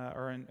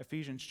or in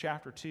Ephesians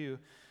chapter 2,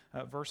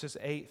 verses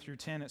 8 through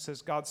 10. It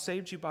says, God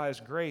saved you by his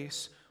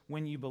grace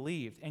when you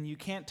believed. And you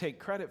can't take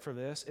credit for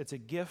this. It's a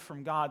gift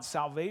from God.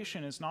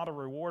 Salvation is not a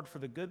reward for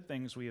the good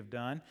things we have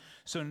done,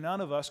 so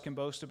none of us can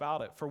boast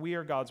about it. For we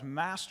are God's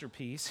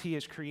masterpiece. He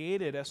has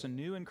created us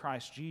anew in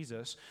Christ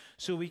Jesus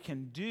so we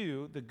can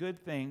do the good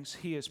things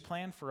he has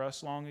planned for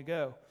us long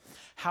ago.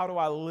 How do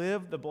I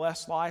live the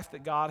blessed life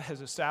that God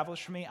has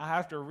established for me? I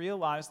have to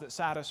realize that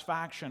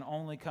satisfaction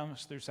only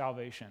comes through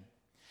salvation.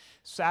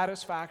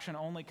 Satisfaction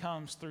only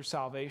comes through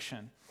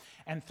salvation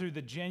and through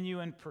the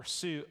genuine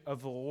pursuit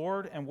of the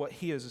Lord and what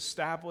he has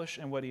established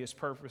and what he has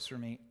purposed for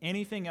me.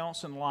 Anything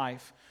else in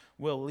life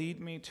will lead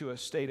me to a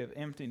state of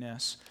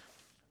emptiness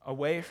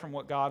away from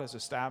what God has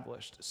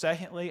established.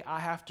 Secondly,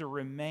 I have to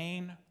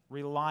remain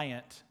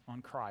reliant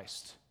on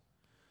Christ.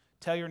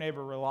 Tell your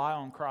neighbor, rely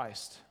on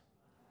Christ.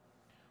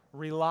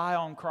 Rely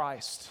on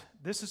Christ.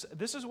 This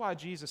is why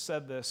Jesus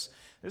said this.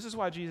 This is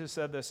why Jesus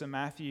said this in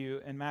Matthew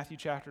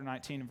chapter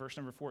 19 and verse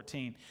number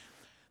 14.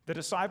 The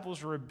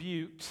disciples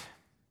rebuked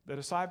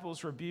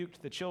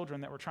the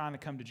children that were trying to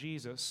come to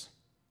Jesus.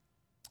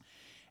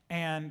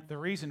 And the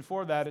reason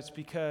for that is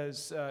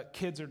because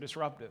kids are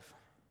disruptive.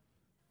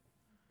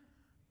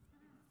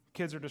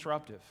 Kids are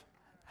disruptive.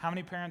 How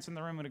many parents in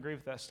the room would agree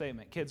with that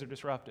statement? Kids are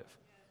disruptive,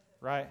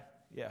 right?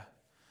 Yeah.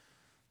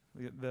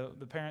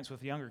 The parents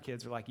with younger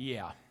kids are like,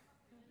 yeah,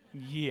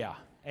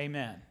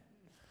 amen.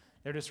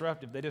 They're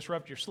disruptive. They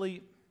disrupt your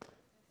sleep.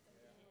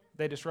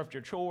 They disrupt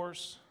your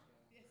chores.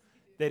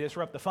 They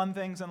disrupt the fun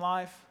things in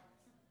life.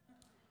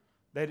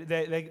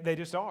 They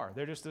just are.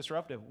 They're just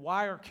disruptive.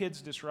 Why are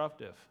kids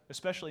disruptive?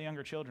 Especially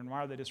younger children.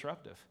 Why are they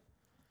disruptive?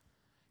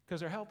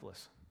 Because they're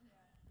helpless.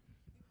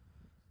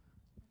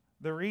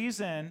 The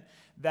reason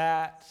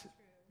that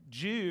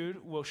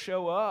Jude will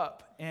show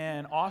up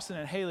in Austin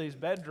and Haley's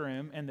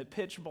bedroom in the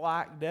pitch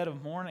black dead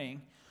of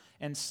morning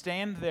and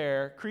stand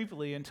there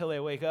creepily until they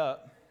wake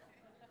up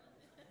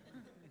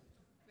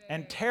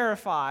and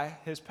terrify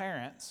his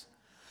parents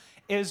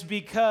is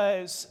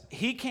because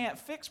he can't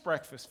fix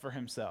breakfast for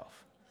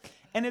himself.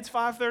 And it's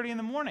 5:30 in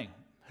the morning.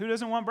 Who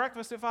doesn't want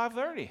breakfast at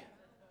 5:30?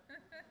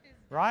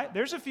 Right?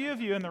 There's a few of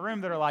you in the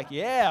room that are like,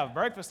 yeah,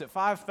 breakfast at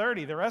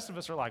 5:30. The rest of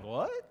us are like,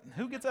 what?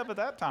 Who gets up at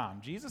that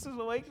time? Jesus is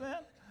awake then?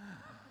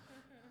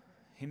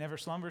 He never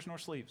slumbers nor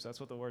sleeps. That's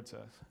what the word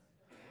says.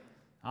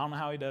 I don't know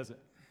how he does it.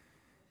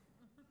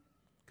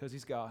 Because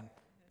he's God.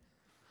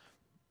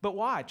 But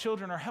why?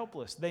 Children are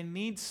helpless. They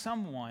need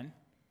someone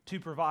to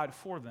provide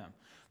for them.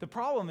 The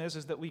problem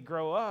is that we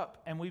grow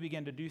up and we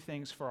begin to do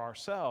things for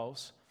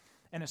ourselves.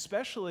 And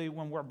especially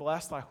when we're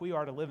blessed like we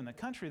are to live in the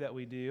country that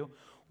we do,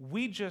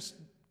 we just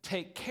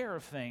take care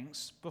of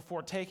things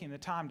before taking the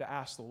time to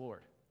ask the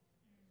Lord.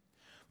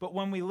 But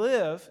when we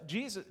live,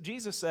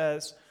 Jesus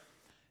says,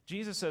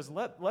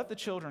 let the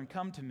children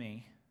come to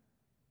me.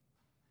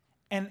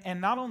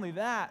 And not only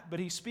that, but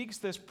he speaks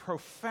this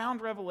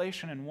profound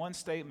revelation in one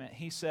statement.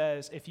 He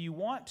says, if you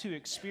want to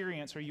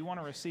experience or you want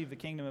to receive the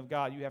kingdom of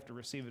God, you have to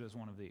receive it as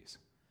one of these.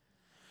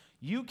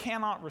 You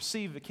cannot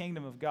receive the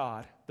kingdom of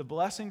God, the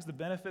blessings, the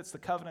benefits, the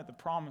covenant, the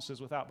promises,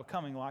 without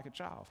becoming like a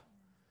child.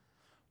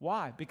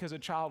 Why? Because a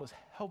child is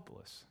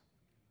helpless.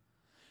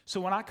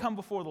 So when I come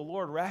before the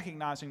Lord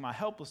recognizing my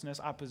helplessness,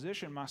 I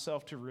position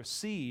myself to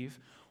receive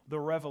the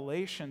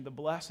revelation, the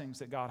blessings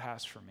that God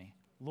has for me.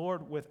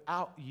 Lord,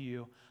 without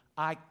you,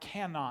 I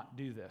cannot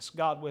do this.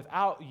 God,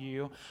 without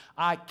you,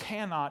 I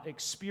cannot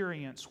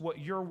experience what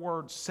your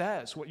word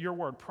says, what your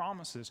word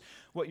promises,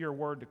 what your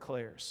word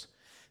declares.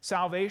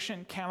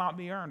 Salvation cannot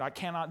be earned. I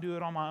cannot do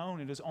it on my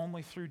own. It is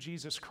only through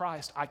Jesus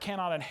Christ. I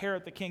cannot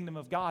inherit the kingdom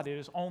of God. It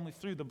is only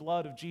through the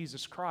blood of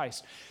Jesus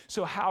Christ.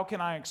 So how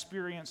can I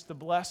experience the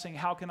blessing?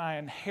 How can I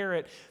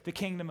inherit the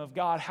kingdom of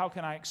God? How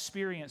can I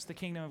experience the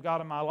kingdom of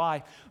God in my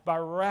life? By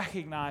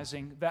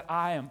recognizing that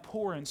I am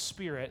poor in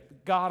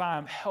spirit. God, I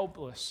am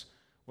helpless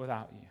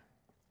without you.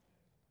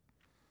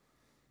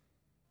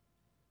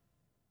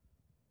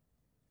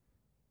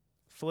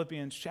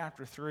 Philippians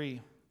chapter 3.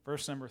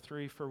 Verse number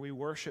 3, for we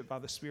worship by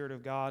the Spirit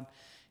of God,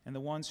 and the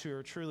ones who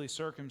are truly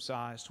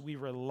circumcised, we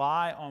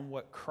rely on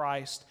what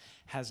Christ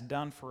has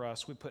done for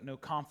us. We put no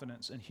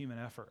confidence in human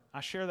effort.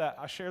 I share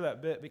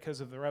that bit because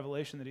of the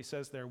revelation that he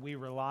says there, we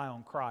rely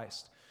on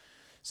Christ.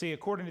 See,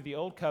 according to the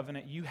old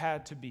covenant, you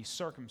had to be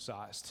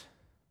circumcised.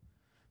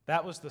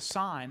 That was the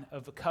sign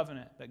of the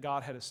covenant that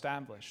God had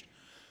established.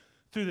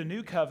 Through the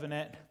new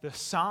covenant, the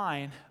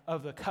sign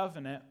of the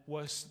covenant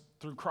was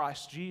through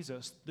Christ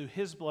Jesus, through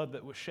his blood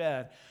that was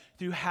shed,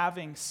 through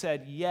having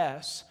said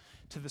yes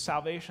to the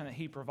salvation that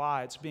he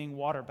provides, being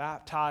water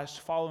baptized,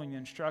 following the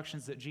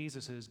instructions that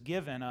Jesus has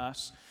given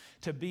us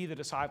to be the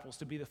disciples,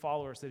 to be the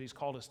followers that he's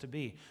called us to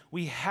be.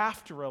 We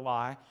have to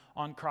rely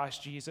on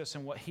Christ Jesus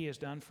and what he has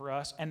done for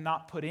us and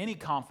not put any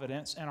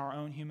confidence in our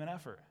own human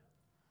effort.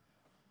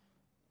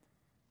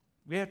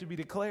 We have to be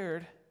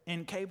declared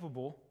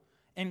incapable,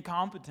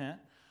 incompetent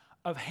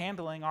of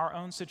handling our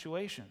own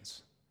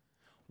situations.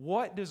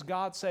 What does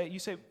God say? You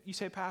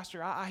say,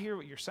 Pastor, I hear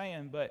what you're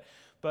saying, but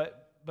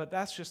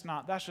that's just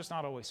not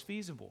always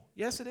feasible.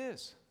 Yes, it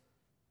is.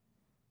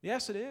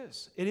 Yes, it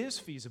is. It is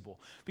feasible.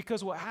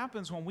 Because what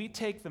happens when we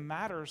take the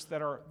matters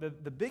that are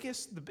the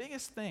biggest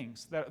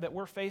things that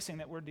we're facing,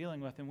 that we're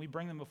dealing with, and we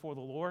bring them before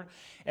the Lord,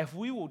 if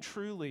we will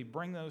truly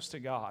bring those to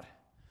God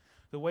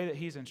the way that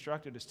he's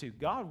instructed us to,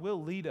 God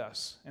will lead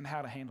us in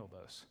how to handle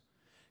those.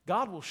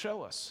 God will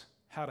show us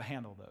how to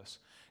handle those.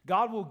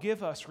 God will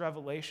give us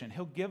revelation.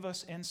 He'll give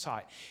us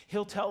insight.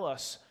 He'll tell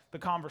us the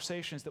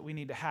conversations that we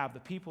need to have, the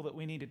people that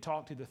we need to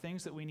talk to, the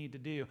things that we need to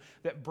do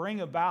that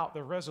bring about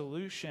the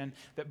resolution,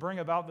 that bring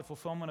about the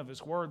fulfillment of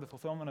his word, the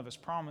fulfillment of his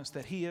promise,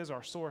 that he is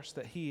our source,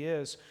 that he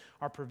is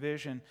our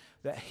provision,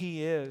 that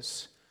he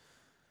is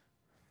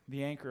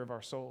the anchor of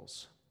our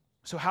souls.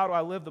 So how do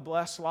I live the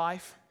blessed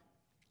life?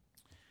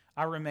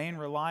 I remain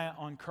reliant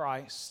on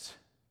Christ.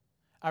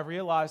 I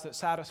realize that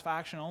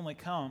satisfaction only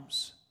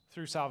comes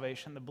through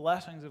salvation. The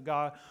blessings of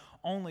God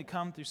only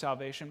come through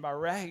salvation by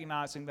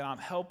recognizing that I'm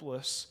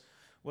helpless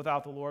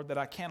without the Lord, that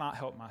I cannot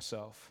help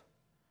myself.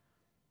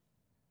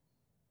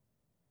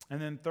 And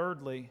then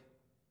thirdly,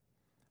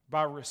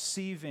 by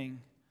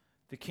receiving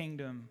the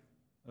kingdom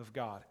of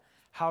God.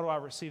 How do I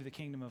receive the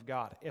kingdom of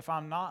God? If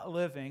I'm not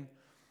living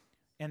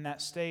in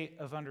that state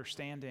of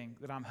understanding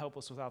that I'm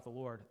helpless without the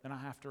Lord, then I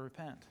have to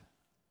repent.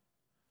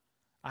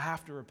 I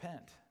have to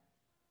repent.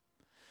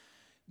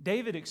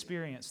 David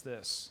experienced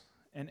this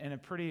in a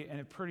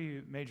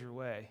pretty major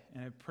way,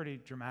 in a pretty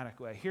dramatic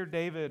way. Here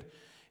David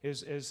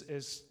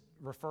is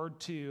referred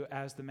to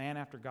as the man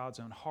after God's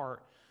own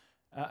heart,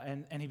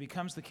 and he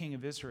becomes the king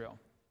of Israel.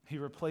 He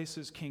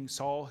replaces King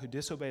Saul, who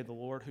disobeyed the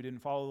Lord, who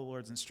didn't follow the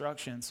Lord's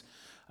instructions.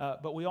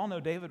 But we all know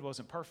David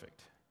wasn't perfect.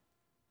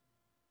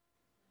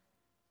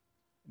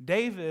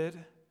 David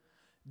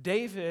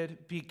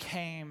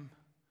became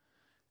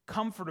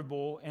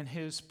comfortable in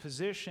his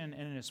position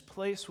and in his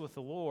place with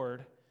the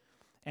Lord,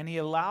 and he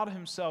allowed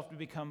himself to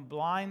become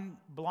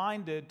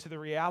blinded to the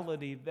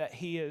reality that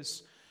he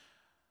is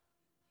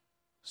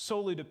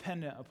solely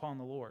dependent upon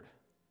the Lord.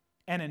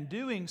 And in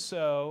doing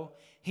so,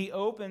 he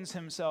opens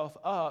himself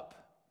up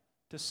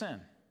to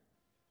sin.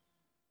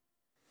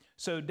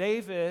 So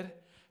David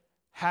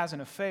has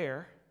an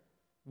affair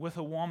with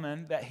a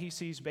woman that he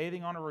sees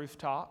bathing on a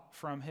rooftop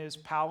from his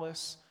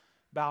palace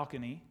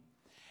balcony.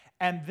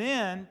 And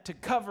then, to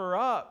cover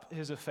up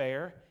his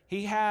affair,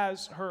 he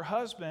has her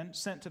husband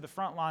sent to the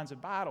front lines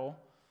of battle,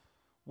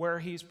 where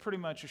he's pretty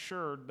much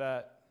assured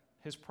that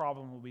his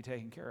problem will be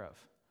taken care of.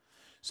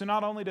 So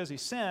not only does he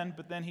sin,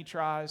 but then he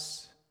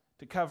tries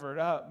to cover it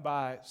up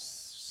by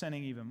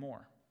sinning even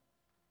more.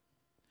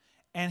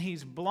 And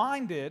he's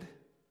blinded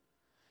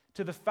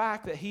to the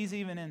fact that he's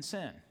even in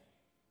sin.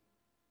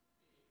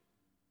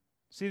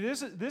 See,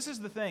 this is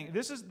the thing.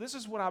 This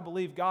is what I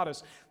believe God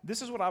is.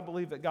 This is what I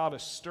believe that God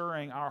is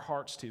stirring our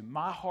hearts to.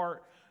 My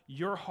heart,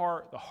 your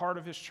heart, the heart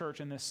of His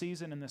church in this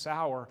season, in this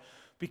hour,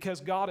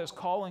 because God is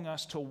calling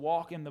us to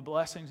walk in the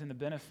blessings and the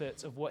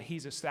benefits of what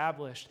He's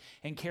established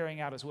and carrying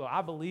out His will.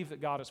 I believe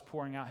that God is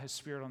pouring out His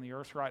Spirit on the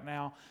earth right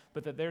now,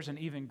 but that there's an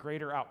even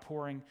greater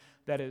outpouring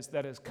that is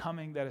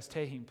coming, that is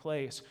taking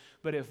place.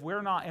 But if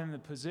we're not in the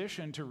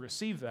position to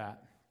receive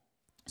that,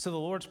 so the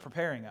Lord's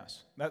preparing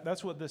us.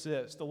 That's what this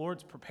is. The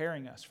Lord's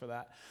preparing us for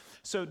that.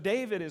 So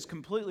David is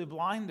completely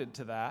blinded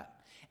to that,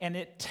 and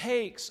it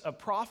takes a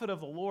prophet of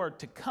the Lord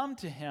to come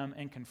to him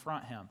and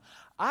confront him.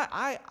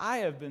 I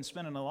have been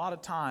spending a lot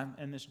of time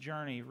in this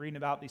journey reading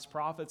about these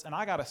prophets, and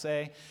I got to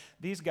say,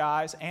 these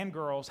guys and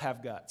girls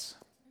have guts.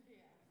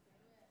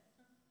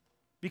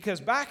 Because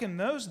back in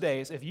those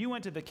days, if you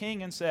went to the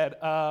king and said,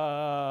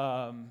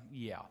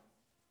 yeah,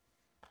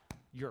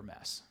 you're a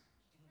mess.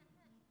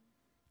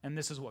 And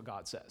this is what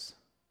God says.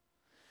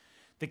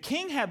 The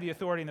king had the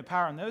authority and the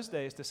power in those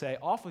days to say,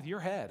 off with your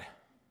head.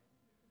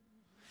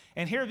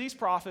 And here these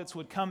prophets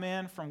would come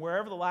in from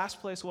wherever the last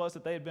place was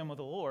that they had been with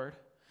the Lord,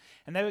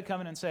 and they would come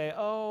in and say,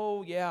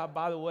 oh, yeah,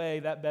 by the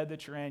way, that bed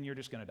that you're in, you're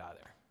just going to die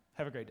there.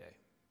 Have a great day.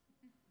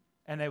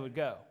 And they would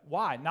go.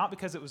 Why? Not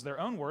because it was their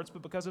own words,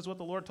 but because it's what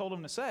the Lord told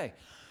them to say.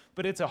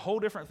 But it's a whole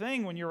different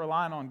thing when you're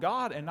relying on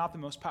God and not the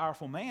most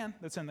powerful man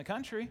that's in the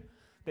country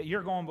that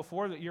you're going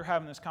before, that you're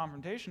having this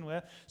confrontation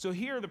with. So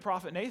here the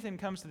prophet Nathan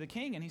comes to the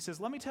king and he says,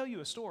 let me tell you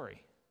a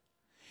story.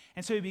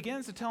 And so he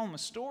begins to tell him a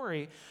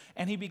story,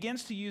 and he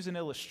begins to use an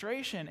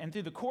illustration. And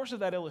through the course of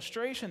that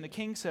illustration, the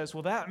king says,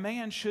 well, that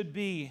man should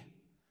be,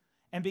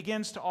 and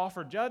begins to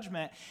offer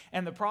judgment.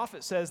 And the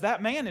prophet says,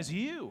 that man is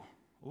you.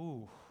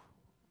 Ooh.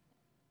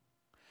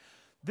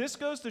 This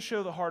goes to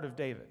show the heart of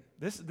David.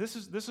 This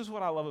is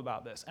what I love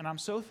about this. And I'm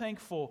so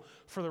thankful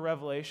for the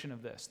revelation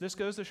of this. This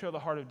goes to show the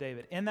heart of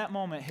David. In that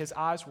moment, his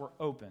eyes were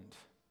opened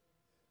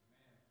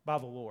by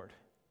the Lord.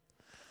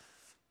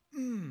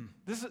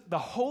 This is the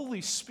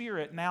Holy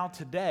Spirit now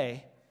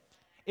today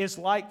is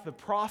like the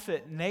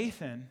prophet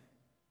Nathan.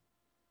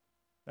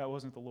 That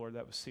wasn't the Lord,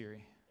 that was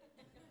Siri.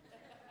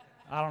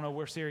 I don't know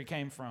where Siri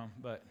came from,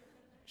 but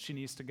she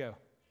needs to go.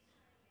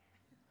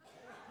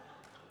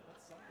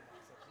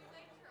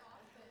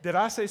 Did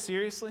I say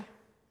seriously?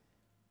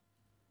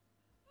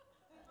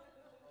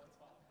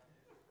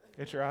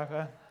 Get your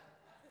iPad.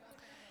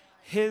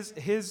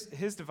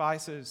 His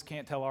devices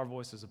can't tell our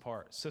voices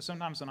apart. So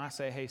sometimes when I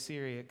say, hey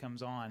Siri, it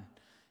comes on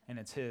and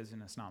it's his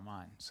and it's not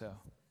mine. So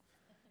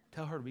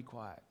tell her to be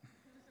quiet.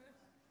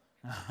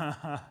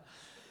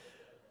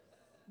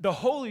 The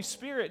Holy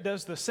Spirit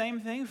does the same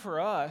thing for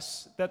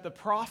us that the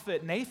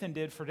prophet Nathan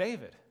did for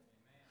David.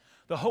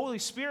 The Holy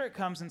Spirit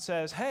comes and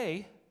says,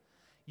 hey,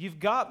 you've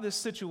got this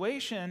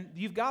situation,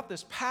 you've got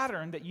this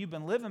pattern that you've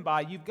been living by,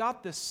 you've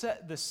got the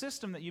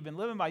system that you've been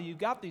living by, you've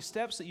got these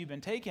steps that you've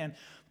been taking,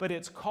 but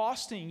it's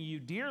costing you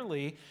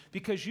dearly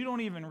because you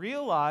don't even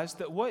realize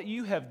that what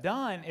you have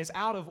done is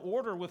out of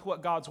order with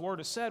what God's Word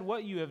has said.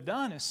 What you have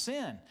done is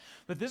sin.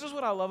 But this is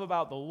what I love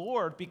about the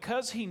Lord.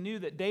 Because he knew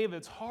that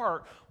David's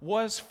heart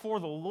was for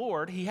the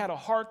Lord, he had a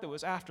heart that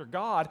was after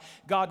God.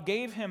 God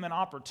gave him an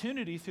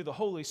opportunity through the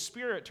Holy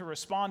Spirit to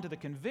respond to the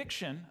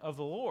conviction of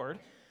the Lord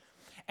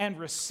and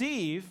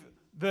receive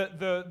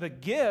the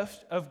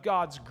gift of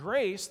God's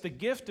grace, the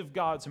gift of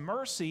God's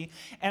mercy,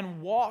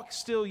 and walk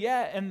still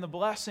yet in the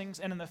blessings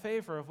and in the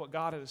favor of what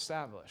God has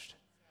established.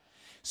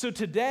 So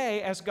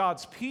today, as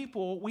God's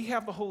people, we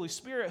have the Holy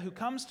Spirit who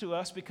comes to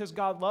us because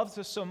God loves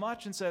us so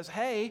much and says,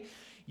 hey,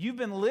 you've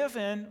been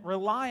living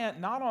reliant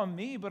not on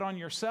me, but on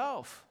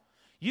yourself.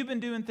 You've been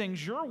doing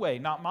things your way,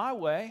 not my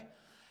way.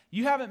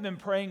 You haven't been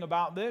praying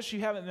about this. You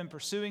haven't been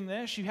pursuing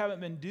this. You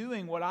haven't been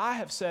doing what I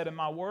have said in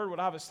my word,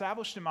 what I've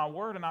established in my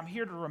word. And I'm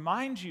here to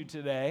remind you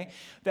today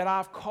that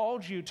I've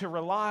called you to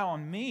rely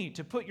on me,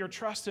 to put your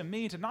trust in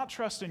me, to not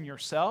trust in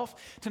yourself,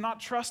 to not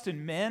trust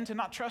in men, to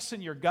not trust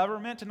in your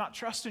government, to not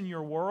trust in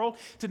your world,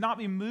 to not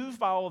be moved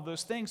by all of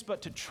those things,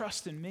 but to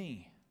trust in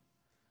me.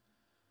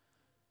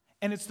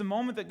 And it's the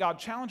moment that God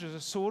challenges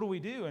us. So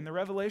what do? In the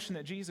revelation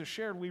that Jesus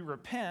shared, we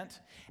repent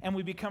and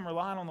we become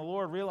reliant on the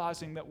Lord,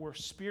 realizing that we're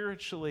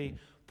spiritually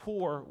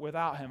poor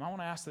without Him. I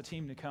want to ask the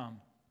team to come.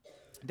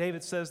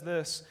 David says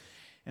this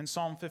in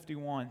Psalm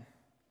 51.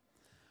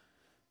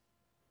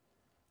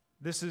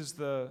 This is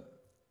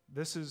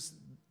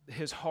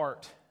his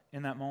heart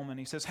in that moment.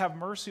 He says, "Have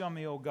mercy on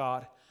me, O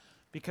God,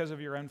 because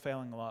of your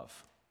unfailing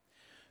love.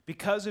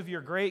 Because of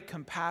your great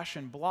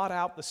compassion, blot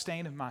out the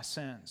stain of my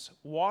sins.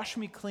 Wash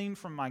me clean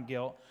from my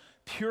guilt.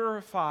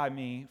 Purify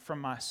me from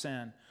my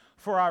sin.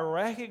 For I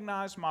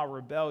recognize my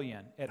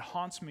rebellion. It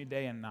haunts me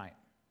day and night.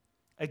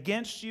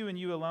 Against you and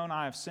you alone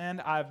I have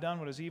sinned. I have done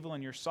what is evil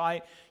in your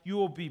sight. You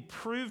will be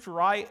proved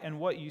right in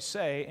what you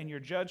say, and your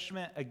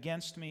judgment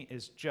against me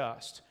is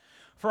just.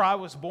 For I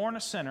was born a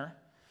sinner,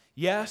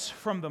 yes,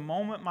 from the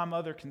moment my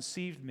mother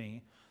conceived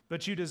me,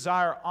 but you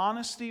desire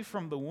honesty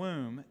from the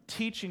womb,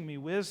 teaching me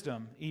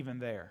wisdom even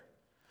there.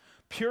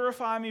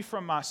 Purify me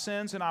from my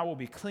sins, and I will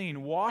be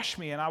clean. Wash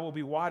me, and I will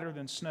be whiter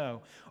than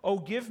snow. Oh,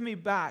 give me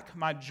back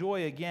my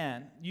joy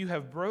again. You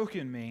have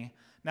broken me.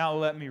 Now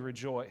let me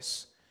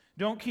rejoice.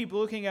 Don't keep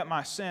looking at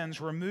my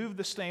sins. Remove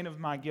the stain of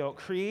my guilt.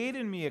 Create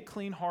in me a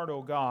clean heart,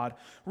 O God.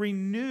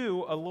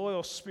 Renew a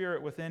loyal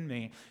spirit within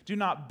me. Do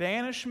not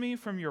banish me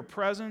from your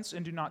presence,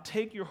 and do not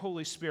take your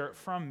Holy Spirit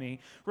from me.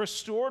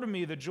 Restore to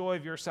me the joy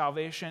of your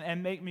salvation,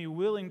 and make me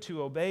willing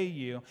to obey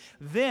you.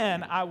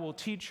 Then I will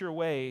teach your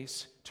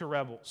ways to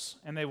rebels,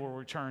 and they will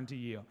return to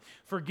you.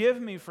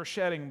 Forgive me for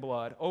shedding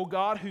blood, O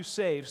God who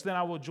saves, then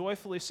I will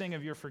joyfully sing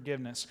of your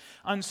forgiveness.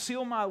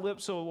 Unseal my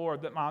lips, O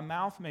Lord, that my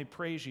mouth may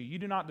praise you. You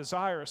do not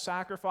desire a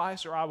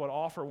sacrifice, or I would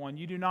offer one.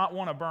 You do not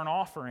want a burnt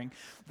offering.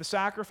 The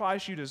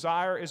sacrifice you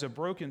desire is a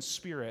broken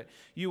spirit.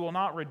 You will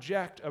not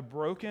reject a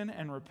broken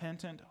and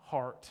repentant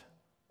heart,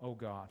 O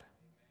God.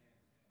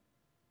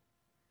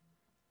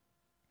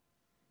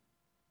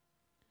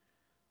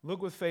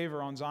 Look with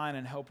favor on Zion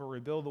and help her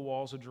rebuild the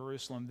walls of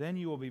Jerusalem. Then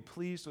you will be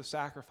pleased with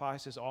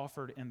sacrifices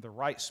offered in the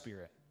right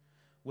spirit,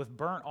 with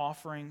burnt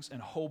offerings and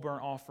whole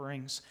burnt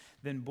offerings.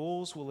 Then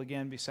bulls will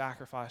again be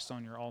sacrificed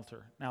on your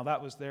altar. Now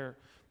that was their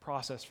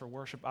process for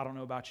worship. I don't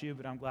know about you,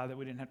 but I'm glad that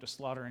we didn't have to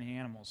slaughter any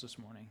animals this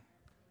morning.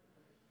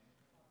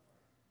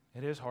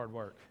 It is hard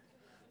work.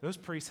 Those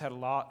priests had a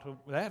lot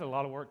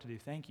of work to do.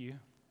 Thank you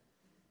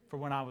for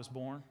when I was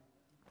born.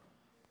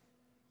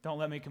 Don't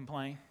let me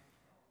complain.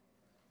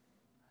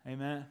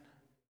 Amen.